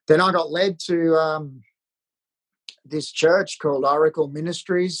then I got led to this church called Oracle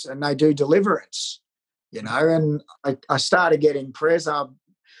Ministries, and they do deliverance, you know, and I started getting prayers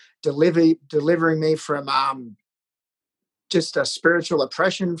delivering me from just a spiritual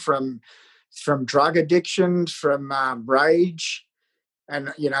oppression, from drug addiction, from rage.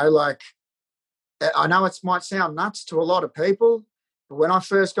 And, you know, like, I know it might sound nuts to a lot of people, but when I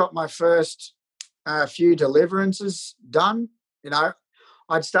first got my first few deliverances done, you know,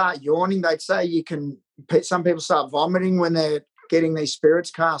 I'd start yawning. They'd say some people start vomiting when they're getting these spirits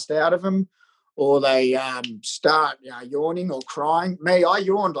cast out of them, or they start yawning or crying. Me, I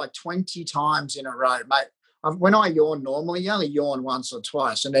yawned like 20 times in a row, mate. When I yawn normally, you only yawn once or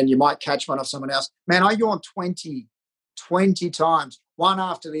twice, and then you might catch one of someone else. Man, I yawned 20 times, one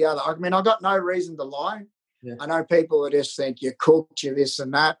after the other. I mean, I got no reason to lie. Yeah. I know people would just think you're cooked, you're this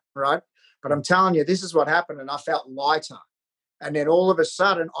and that, right? But I'm telling you, this is what happened, and I felt lighter. And then all of a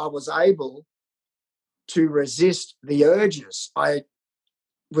sudden, I was able to resist the urges. It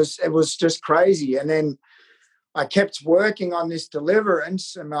was just crazy. And then I kept working on this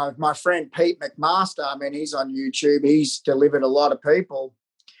deliverance, and my friend Pete McMaster, I mean, he's on YouTube. He's delivered a lot of people.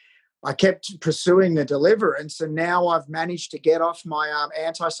 I kept pursuing the deliverance, and now I've managed to get off my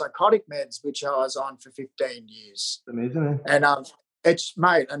antipsychotic meds, which I was on for 15 years. Amazing, eh? And it's,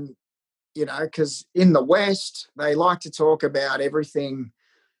 mate, and, you know, because in the West, they like to talk about everything,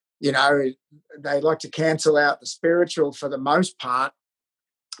 you know, they like to cancel out the spiritual for the most part.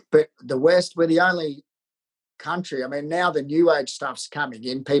 But the West, we're the only country. I mean, now the New Age stuff's coming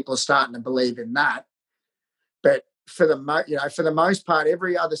in. People are starting to believe in that. But for the most part,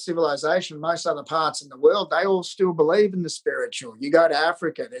 every other civilization, most other parts in the world, they all still believe in the spiritual. You go to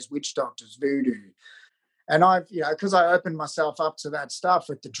Africa, there's witch doctors, voodoo. And I've, you know, because I opened myself up to that stuff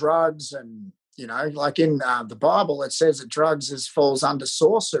with the drugs and, you know, like in the Bible, it says that drugs falls under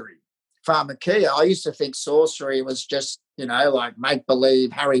sorcery, pharmakia. I used to think sorcery was just, you know, like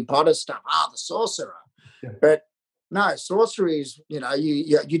make-believe Harry Potter stuff. The sorcerer. Yeah. But no, sorcery is, you know,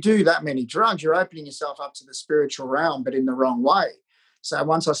 you do that many drugs, you're opening yourself up to the spiritual realm, but in the wrong way. So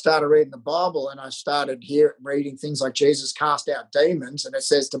once I started reading the Bible and I started reading things like Jesus cast out demons, and it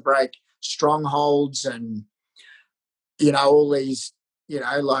says to break strongholds and, you know, all these, you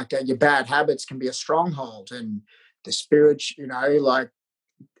know, like your bad habits can be a stronghold, and the spirit, you know, like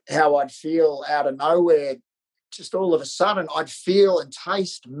how I'd feel out of nowhere, just all of a sudden I'd feel and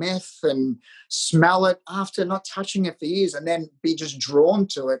taste meth and smell it after not touching it for years, and then be just drawn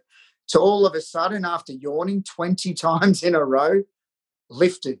to it, to all of a sudden after yawning 20 times in a row,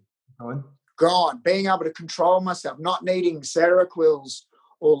 lifted, gone, being able to control myself, not needing Seroquels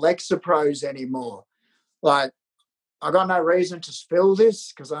or Lexapros anymore. Like, I got no reason to spill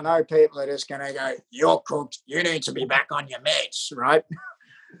this because I know people are just going to go, you're cooked, you need to be back on your meds, right?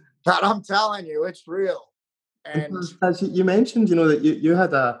 But I'm telling you, it's real. And as you mentioned, you know, that you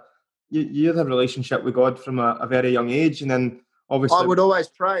had a relationship with God from a very young age, and then obviously I would always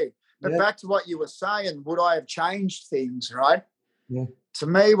pray. But back to what you were saying, would I have changed things, right? Yeah. To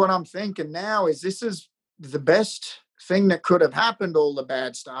me, what I'm thinking now is this is the best thing that could have happened, all the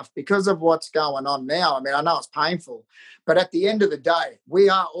bad stuff, because of what's going on now. I mean, I know it's painful, but at the end of the day, we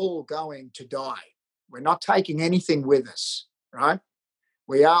are all going to die. We're not taking anything with us, right?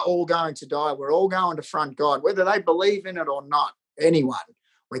 We are all going to die. We're all going to front God, whether they believe in it or not, anyone.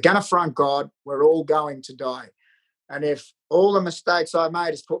 We're going to front God. We're all going to die. And if all the mistakes I made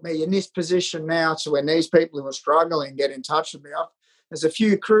has put me in this position now to when these people who are struggling get in touch with me, there's a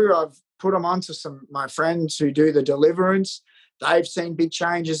few crew I've put them onto my friends who do the deliverance. They've seen big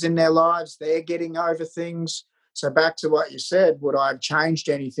changes in their lives. They're getting over things. So back to what you said, would I have changed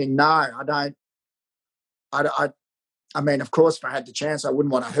anything? No, I don't. I mean, of course, if I had the chance, I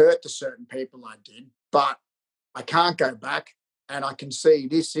wouldn't want to hurt the certain people I did, but I can't go back, and I can see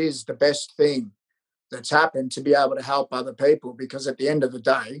this is the best thing that's happened to be able to help other people, because at the end of the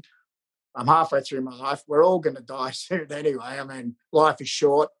day, I'm halfway through my life. We're all going to die soon anyway. I mean, life is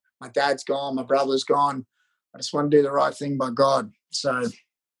short. My dad's gone. My brother's gone. I just want to do the right thing by God. So,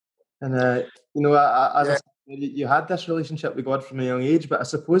 and you know, as I said, you had this relationship with God from a young age, but I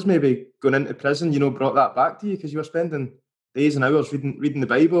suppose maybe going into prison, you know, brought that back to you because you were spending days and hours reading the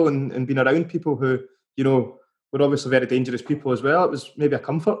Bible and being around people who, you know, were obviously very dangerous people as well. It was maybe a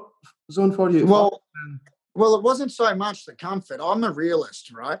comfort zone for you. Well, it wasn't so much the comfort. I'm a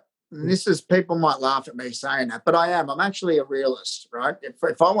realist, right? And this is, people might laugh at me saying that, but I am. I'm actually a realist, right?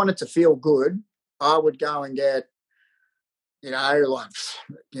 If I wanted to feel good, I would go and get, like,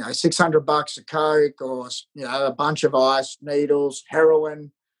 $600 of Coke, or, a bunch of ice, needles,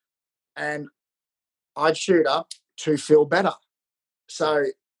 heroin, and I'd shoot up to feel better. So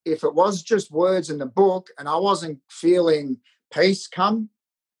if it was just words in the book and I wasn't feeling peace come,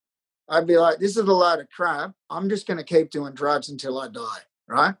 I'd be like, this is a load of crap. I'm just going to keep doing drugs until I die,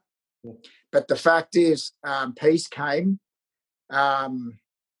 right? Yeah. But the fact is, peace came. And,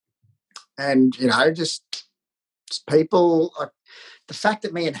 just people, the fact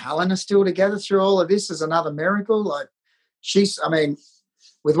that me and Helen are still together through all of this is another miracle. Like,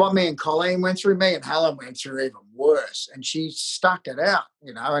 with what me and Colleen went through, me and Helen went through even worse, and she stuck it out,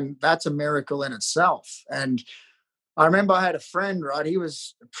 and that's a miracle in itself. And I remember I had a friend, right? He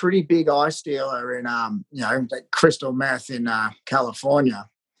was a pretty big ice dealer in, crystal meth in California.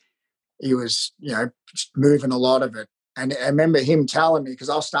 He was, moving a lot of it. And I remember him telling me, because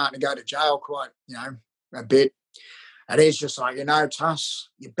I was starting to go to jail quite, a bit. And he's just like, Tas,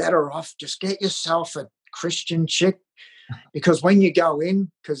 you're better off, just get yourself a Christian chick. Because when you go in,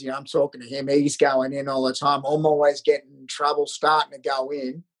 because, I'm talking to him, he's going in all the time. I'm always getting in trouble, starting to go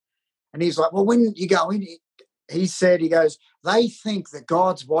in. And he's like, well, when you go in, he goes, they think that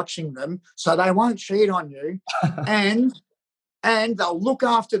God's watching them, so they won't cheat on you. and they'll look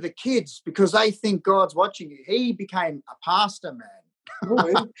after the kids because they think God's watching you. He became a pastor, man. No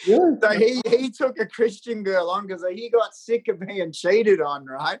way. Yeah. So he took a Christian girl on because he got sick of being cheated on,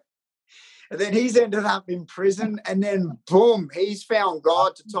 right? And then he's ended up in prison, and then boom, he's found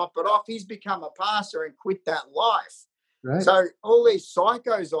God to top it off. He's become a pastor and quit that life. Right. So all these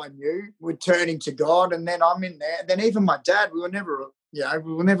psychos I knew were turning to God, and then I'm in there. And then even my dad, we were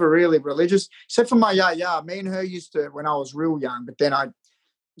never really religious, except for my me and her used to when I was real young, but then I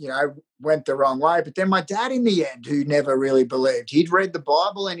went the wrong way. But then my dad in the end, who never really believed, he'd read the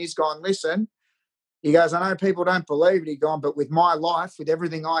Bible and he's gone, listen, he goes, I know people don't believe it. He's gone, but with my life, with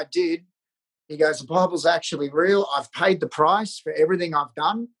everything I did, he goes, the Bible's actually real. I've paid the price for everything I've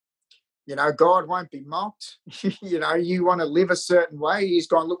done. God won't be mocked. You want to live a certain way. He's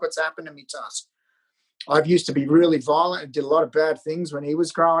gone, look what's happened to me, Tas. I've used to be really violent and did a lot of bad things when he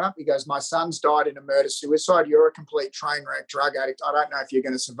was growing up. He goes, my son's died in a murder-suicide. You're a complete train wreck, drug addict. I don't know if you're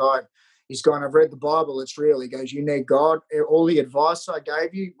going to survive. He's gone, I've read the Bible. It's real. He goes, you need God. All the advice I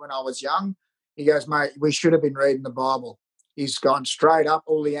gave you when I was young, he goes, mate, we should have been reading the Bible. He's gone straight up.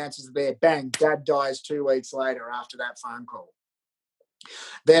 All the answers are there. Bang, Dad dies 2 weeks later after that phone call.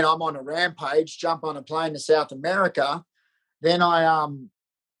 Then I'm on a rampage, jump on a plane to South America. Then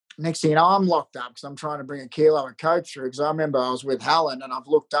next thing you know, I'm locked up because I'm trying to bring a kilo of coke through. Because I remember I was with Helen and I've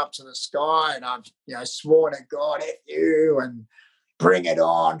looked up to the sky and I've sworn at God, F you, and bring it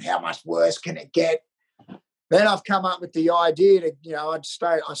on. How much worse can it get? Then I've come up with the idea to, I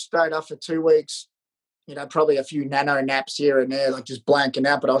stayed up for 2 weeks. Probably a few nano naps here and there, like just blanking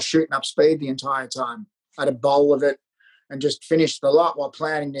out, but I was shooting up speed the entire time. I had a bowl of it and just finished the lot while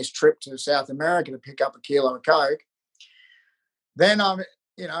planning this trip to South America to pick up a kilo of coke. Then I'm,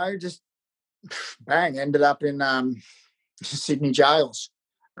 just bang, ended up in Sydney jails,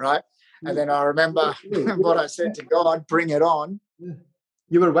 right? And then I remember what I said to God, bring it on. Yeah.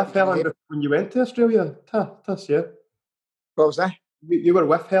 You were with Helen when you went to Australia, Tas, yeah? What was that? You were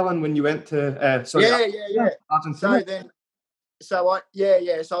with Helen when you went to Argentina. So I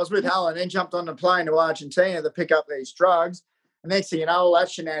was with Helen, then jumped on the plane to Argentina to pick up these drugs. And next thing you know, all that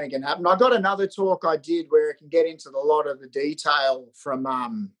shenanigan happened. I got another talk I did where it can get into a lot of the detail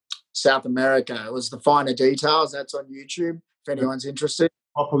from South America. It was the finer details. That's on YouTube if anyone's interested.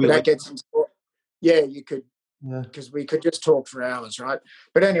 That gets into, you could, because we could just talk for hours, right?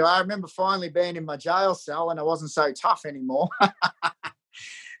 But anyway, I remember finally being in my jail cell and I wasn't so tough anymore.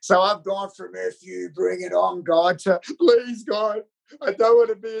 So I've gone from F you, bring it on, God, to please, God, I don't want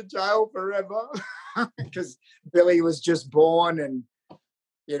to be in jail forever. Because Billy was just born and,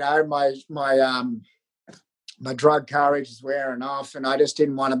 my drug courage is wearing off and I just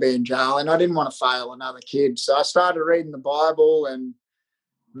didn't want to be in jail and I didn't want to fail another kid. So I started reading the Bible and,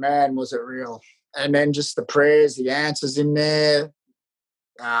 man, was it real. And then just the prayers, the answers in there,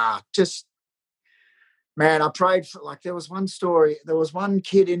 man, I prayed for, there was one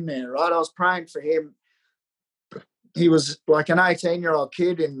kid in there, right? I was praying for him. He was like an 18-year-old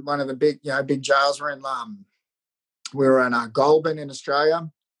kid in one of the big jails. We were in Goulburn in Australia,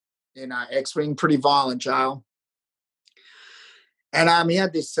 in X-Wing, pretty violent jail. And he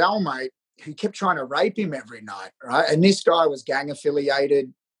had this cellmate who kept trying to rape him every night, right? And this guy was gang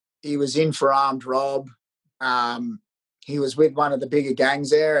affiliated. He was in for armed rob. He was with one of the bigger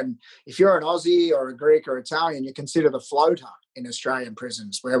gangs there. And if you're an Aussie or a Greek or Italian, you're considered a floater in Australian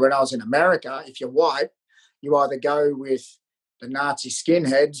prisons, where when I was in America, if you're white, you either go with the Nazi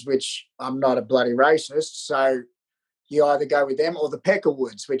skinheads, which I'm not a bloody racist, so you either go with them, or the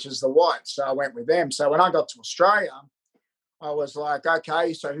Peckerwoods, which is the whites. So I went with them. So when I got to Australia, I was like,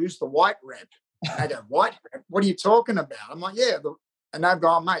 okay, so who's the white rep? And they go, white rep? What are you talking about? I'm like, yeah. And they've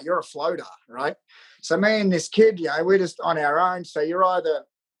gone, mate, you're a floater, right? So me and this kid, we're just on our own. So you're either,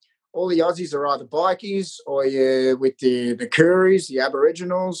 all the Aussies are either bikies or you're with the Kooris, the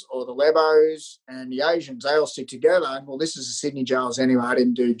Aboriginals, or the Lebos and the Asians. They all stick together. And, well, this is the Sydney jails anyway. I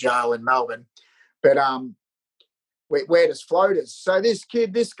didn't do jail in Melbourne. But we're just floaters. So this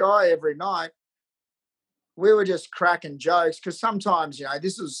guy, every night, we were just cracking jokes because sometimes,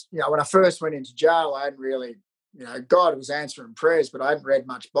 this was, when I first went into jail, I hadn't really, God was answering prayers, but I hadn't read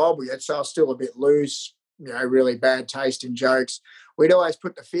much Bible yet, so I was still a bit loose, really bad taste in jokes. We'd always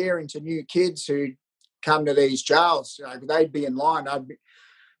put the fear into new kids who'd come to these jails. They'd be in line. I'd be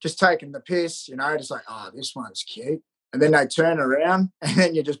just taking the piss, just like, oh, this one's cute. And then they turn around and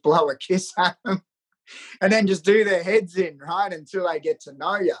then you just blow a kiss at them and then just do their heads in, right, until they get to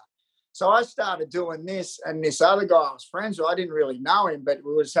know you. So I started doing this, and this other guy I was friends with, I didn't really know him, but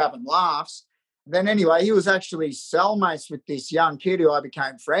we were just having laughs. And then anyway, he was actually cellmates with this young kid who I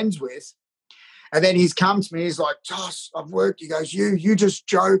became friends with. And then he's come to me, he's like, Tas, I've worked. He goes, you just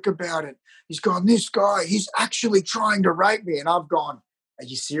joke about it. he's gone, this guy, he's actually trying to rape me. And I've gone, are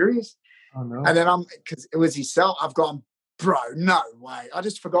you serious? Oh, no. And then because it was himself, I've gone, bro, no way. I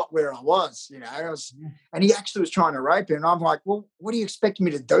just forgot where I was, you know. And he actually was trying to rape him. And I'm like, well, what do you expect me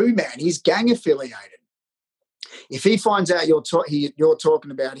to do, man? He's gang affiliated. If he finds out you're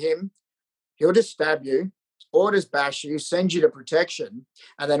talking about him, he'll just stab you, or just bash you, send you to protection,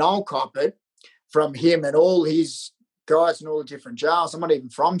 and then I'll cop it from him and all his guys in all the different jails. I'm not even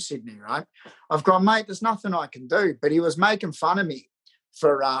from Sydney, right? I've gone, mate, there's nothing I can do. But he was making fun of me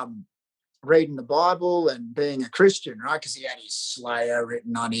for reading the Bible and being a Christian, right? Because he had his Slayer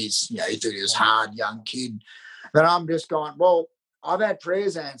written on his, he thought he was hard, young kid. But I'm just going, well, I've had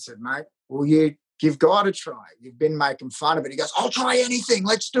prayers answered, mate. Will you give God a try? You've been making fun of it. He goes, I'll try anything.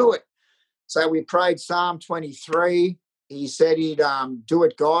 Let's do it. So we prayed Psalm 23. He said he'd do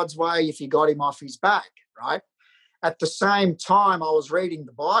it God's way if he got him off his back, right? At the same time, I was reading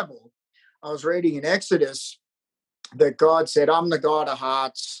the Bible. I was reading in Exodus that God said, I'm the God of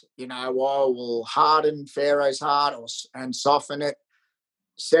hearts. I will harden Pharaoh's heart and soften it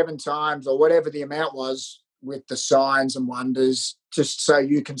 7 times or whatever the amount was with the signs and wonders, just so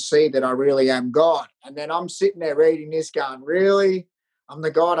you can see that I really am God. And then I'm sitting there reading this going, really? I'm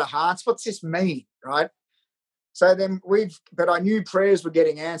the God of hearts? What's this mean, right? So then but I knew prayers were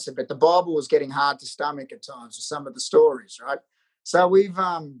getting answered, but the Bible was getting hard to stomach at times with some of the stories, right? So we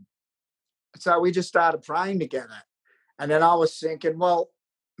just started praying together. And then I was thinking, well,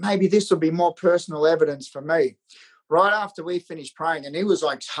 maybe this will be more personal evidence for me. Right after we finished praying, and he was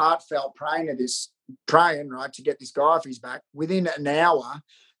like heartfelt praying, right, to get this guy off his back. Within an hour,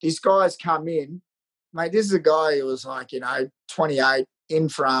 these guys come in. Mate, this is a guy who was like, 28, in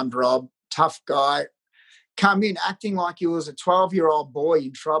for armed rob, tough guy. Come in acting like he was a 12-year-old boy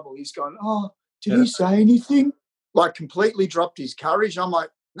in trouble. He's going, oh, did he say anything? Like completely dropped his courage. I'm like,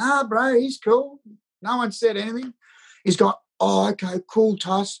 nah, bro, he's cool. No one said anything. He's got, oh, okay, cool,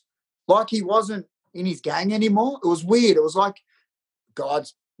 Tas. Like he wasn't in his gang anymore. It was weird. It was like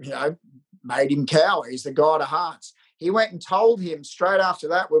God's, made him cower. He's the God of hearts. He went and told him straight after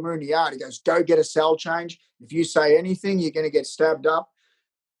that when we were in the yard, he goes, go get a cell change. If you say anything, you're going to get stabbed up.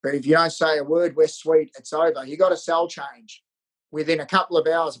 But if you don't say a word, we're sweet, it's over. He got a cell change within a couple of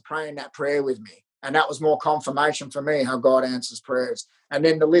hours of praying that prayer with me. And that was more confirmation for me how God answers prayers. And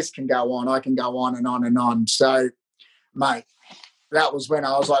then the list can go on. I can go on and on and on. So, mate, that was when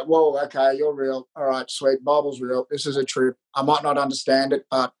I was like, whoa, okay, you're real. All right, sweet. Bible's real. This is a trip. I might not understand it,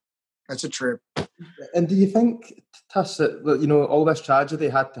 but it's a trip. And do you think, Tas, that all this tragedy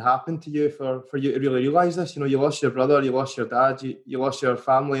had to happen to you for you to really realise this? You lost your brother, you lost your dad, you lost your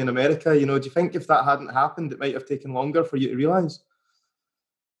family in America. Do you think if that hadn't happened, it might have taken longer for you to realise?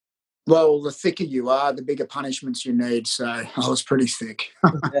 Well, the thicker you are, the bigger punishments you need. So I was pretty thick.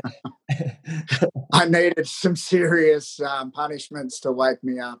 I needed some serious punishments to wake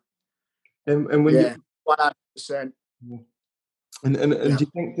me up. And when 100%. And do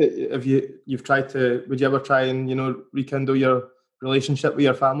you think that you've tried to, would you ever try and, rekindle your relationship with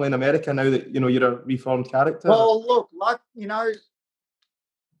your family in America now that, you're a reformed character? Well, look,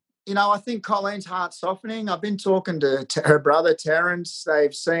 I think Colleen's heart's softening. I've been talking to her brother, Terrence.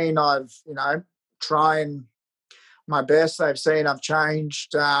 They've seen I've, trying my best. They've seen I've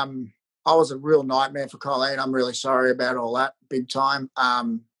changed. I was a real nightmare for Colleen. I'm really sorry about all that, big time.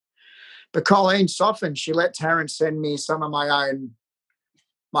 But Colleen softened. She let Terrence send me some of my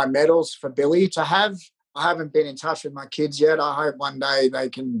medals for Billy to have. I haven't been in touch with my kids yet. I hope one day they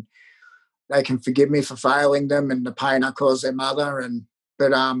can forgive me for failing them and the pain I caused their mother.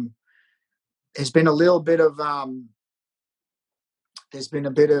 But there's been a little bit of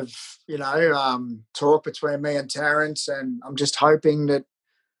talk between me and Terrence, and I'm just hoping that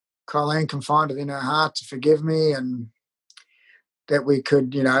Colleen can find it in her heart to forgive me, and that we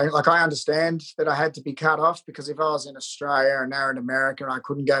could, I understand that I had to be cut off, because if I was in Australia and they're in America and I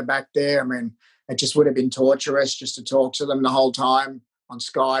couldn't go back there, it just would have been torturous just to talk to them the whole time on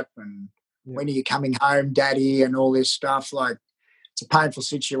Skype and when are you coming home, Daddy, and all this stuff. Like, it's a painful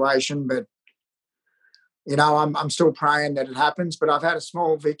situation, but, I'm still praying that it happens. But I've had a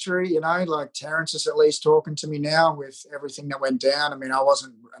small victory, like Terrence is at least talking to me now with everything that went down. I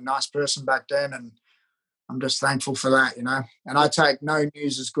wasn't a nice person back then, and I'm just thankful for that, And I take no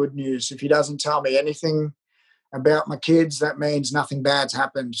news as good news. If he doesn't tell me anything about my kids, that means nothing bad's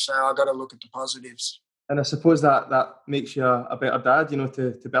happened. So I got to look at the positives. And I suppose that makes you a better dad,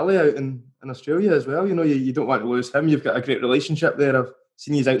 to Billy out in Australia as well. You don't want to lose him. You've got a great relationship there. I've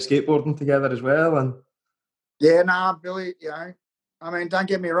seen you out skateboarding together as well. And yeah, Billy, don't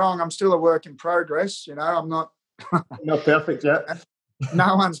get me wrong. I'm still a work in progress. I'm not not perfect yet.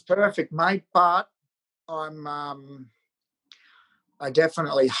 No one's perfect, mate, but I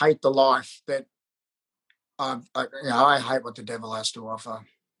definitely hate the life that I hate what the devil has to offer.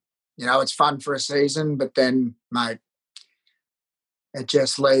 It's fun for a season, but then, mate, it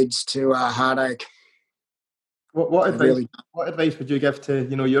just leads to a heartache. What advice would you give to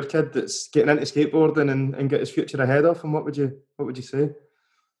your kid that's getting into skateboarding and get his future ahead of him? What would you say?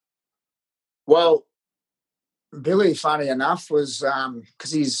 Well, Billy, funny enough, was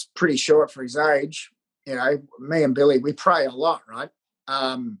because he's pretty short for his age. Me and Billy, we pray a lot, right?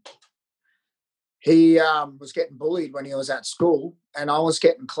 He was getting bullied when he was at school, and I was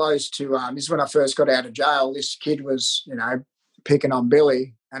getting close to. This is when I first got out of jail. This kid was, picking on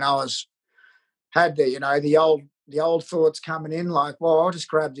Billy, and I had the old thoughts coming in, like, well, I'll just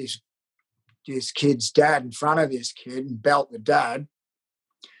grab this kid's dad in front of this kid and belt the dad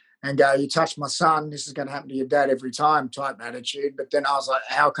and go, you touch my son, this is going to happen to your dad every time type attitude. But then I was like,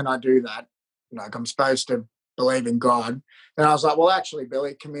 how can I do that? Like, I'm supposed to believe in God. Then I was like, well, actually,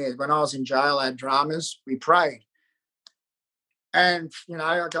 Billy, come here. When I was in jail, I had dramas. We prayed. And,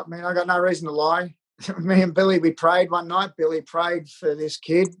 I got no reason to lie. Me and Billy, we prayed one night. Billy prayed for this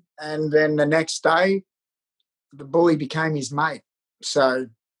kid. And then the next day, the bully became his mate. So,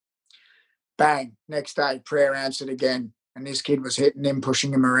 bang, next day, prayer answered again. And this kid was hitting him,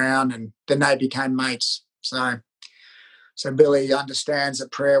 pushing him around, and then they became mates. So Billy understands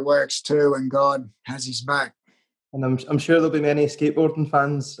that prayer works too, and God has his back. And I'm sure there'll be many skateboarding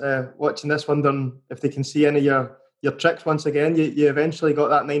fans watching this, wondering if they can see any of your tricks once again. You eventually got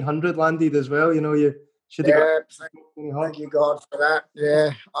that 900 landed as well. You should have got. Thank you, God, for that.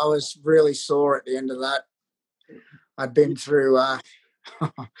 Yeah, I was really sore at the end of that. I'd been through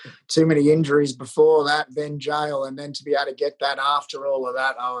too many injuries before that, then jail, and then to be able to get that after all of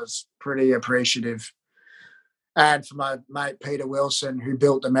that, I was pretty appreciative. And for my mate Peter Wilson, who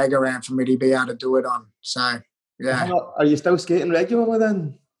built the mega ramp for me to be able to do it on. So, yeah. Are you still skating regularly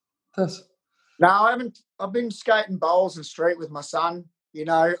then, Tas? No, I haven't. I've been skating bowls and street with my son.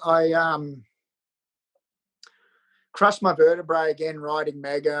 I crushed my vertebrae again riding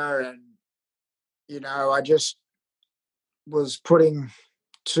mega, and I just was putting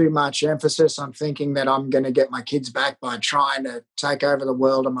too much emphasis on thinking that I'm going to get my kids back by trying to take over the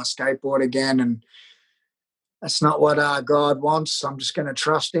world on my skateboard again, and that's not what God wants. I'm just going to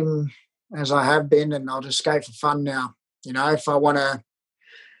trust him as I have been, and I'll just skate for fun now. If I want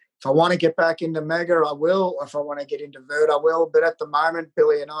to get back into mega, I will. If I want to get into vert, I will. But at the moment,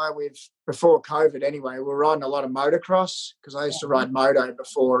 Billy and I, before COVID anyway, we were riding a lot of motocross, because I used to ride moto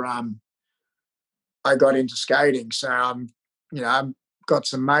before I got into skating. So I've got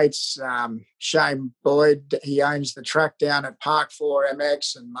some mates. Shane Boyd, he owns the track down at Park 4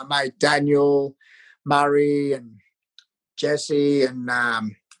 MX, and my mate Daniel Murray and Jesse and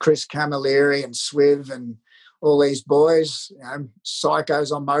Chris Camilleri and Swiv and all these boys,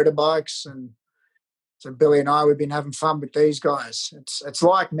 psychos on motorbikes. And so Billy and I, we've been having fun with these guys. It's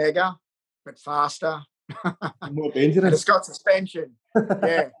like mega, but faster. More dangerous. And it's got suspension.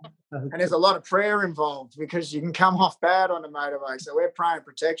 Yeah. And there's a lot of prayer involved, because you can come off bad on a motorbike. So we're praying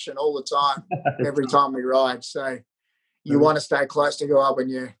protection all the time, every time we ride. So you want to stay close to God when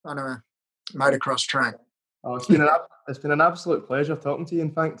you're on a motocross track. Oh, it's been an absolute pleasure talking to you,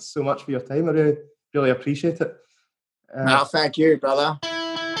 and thanks so much for your time. I really appreciate it. No, thank you, brother.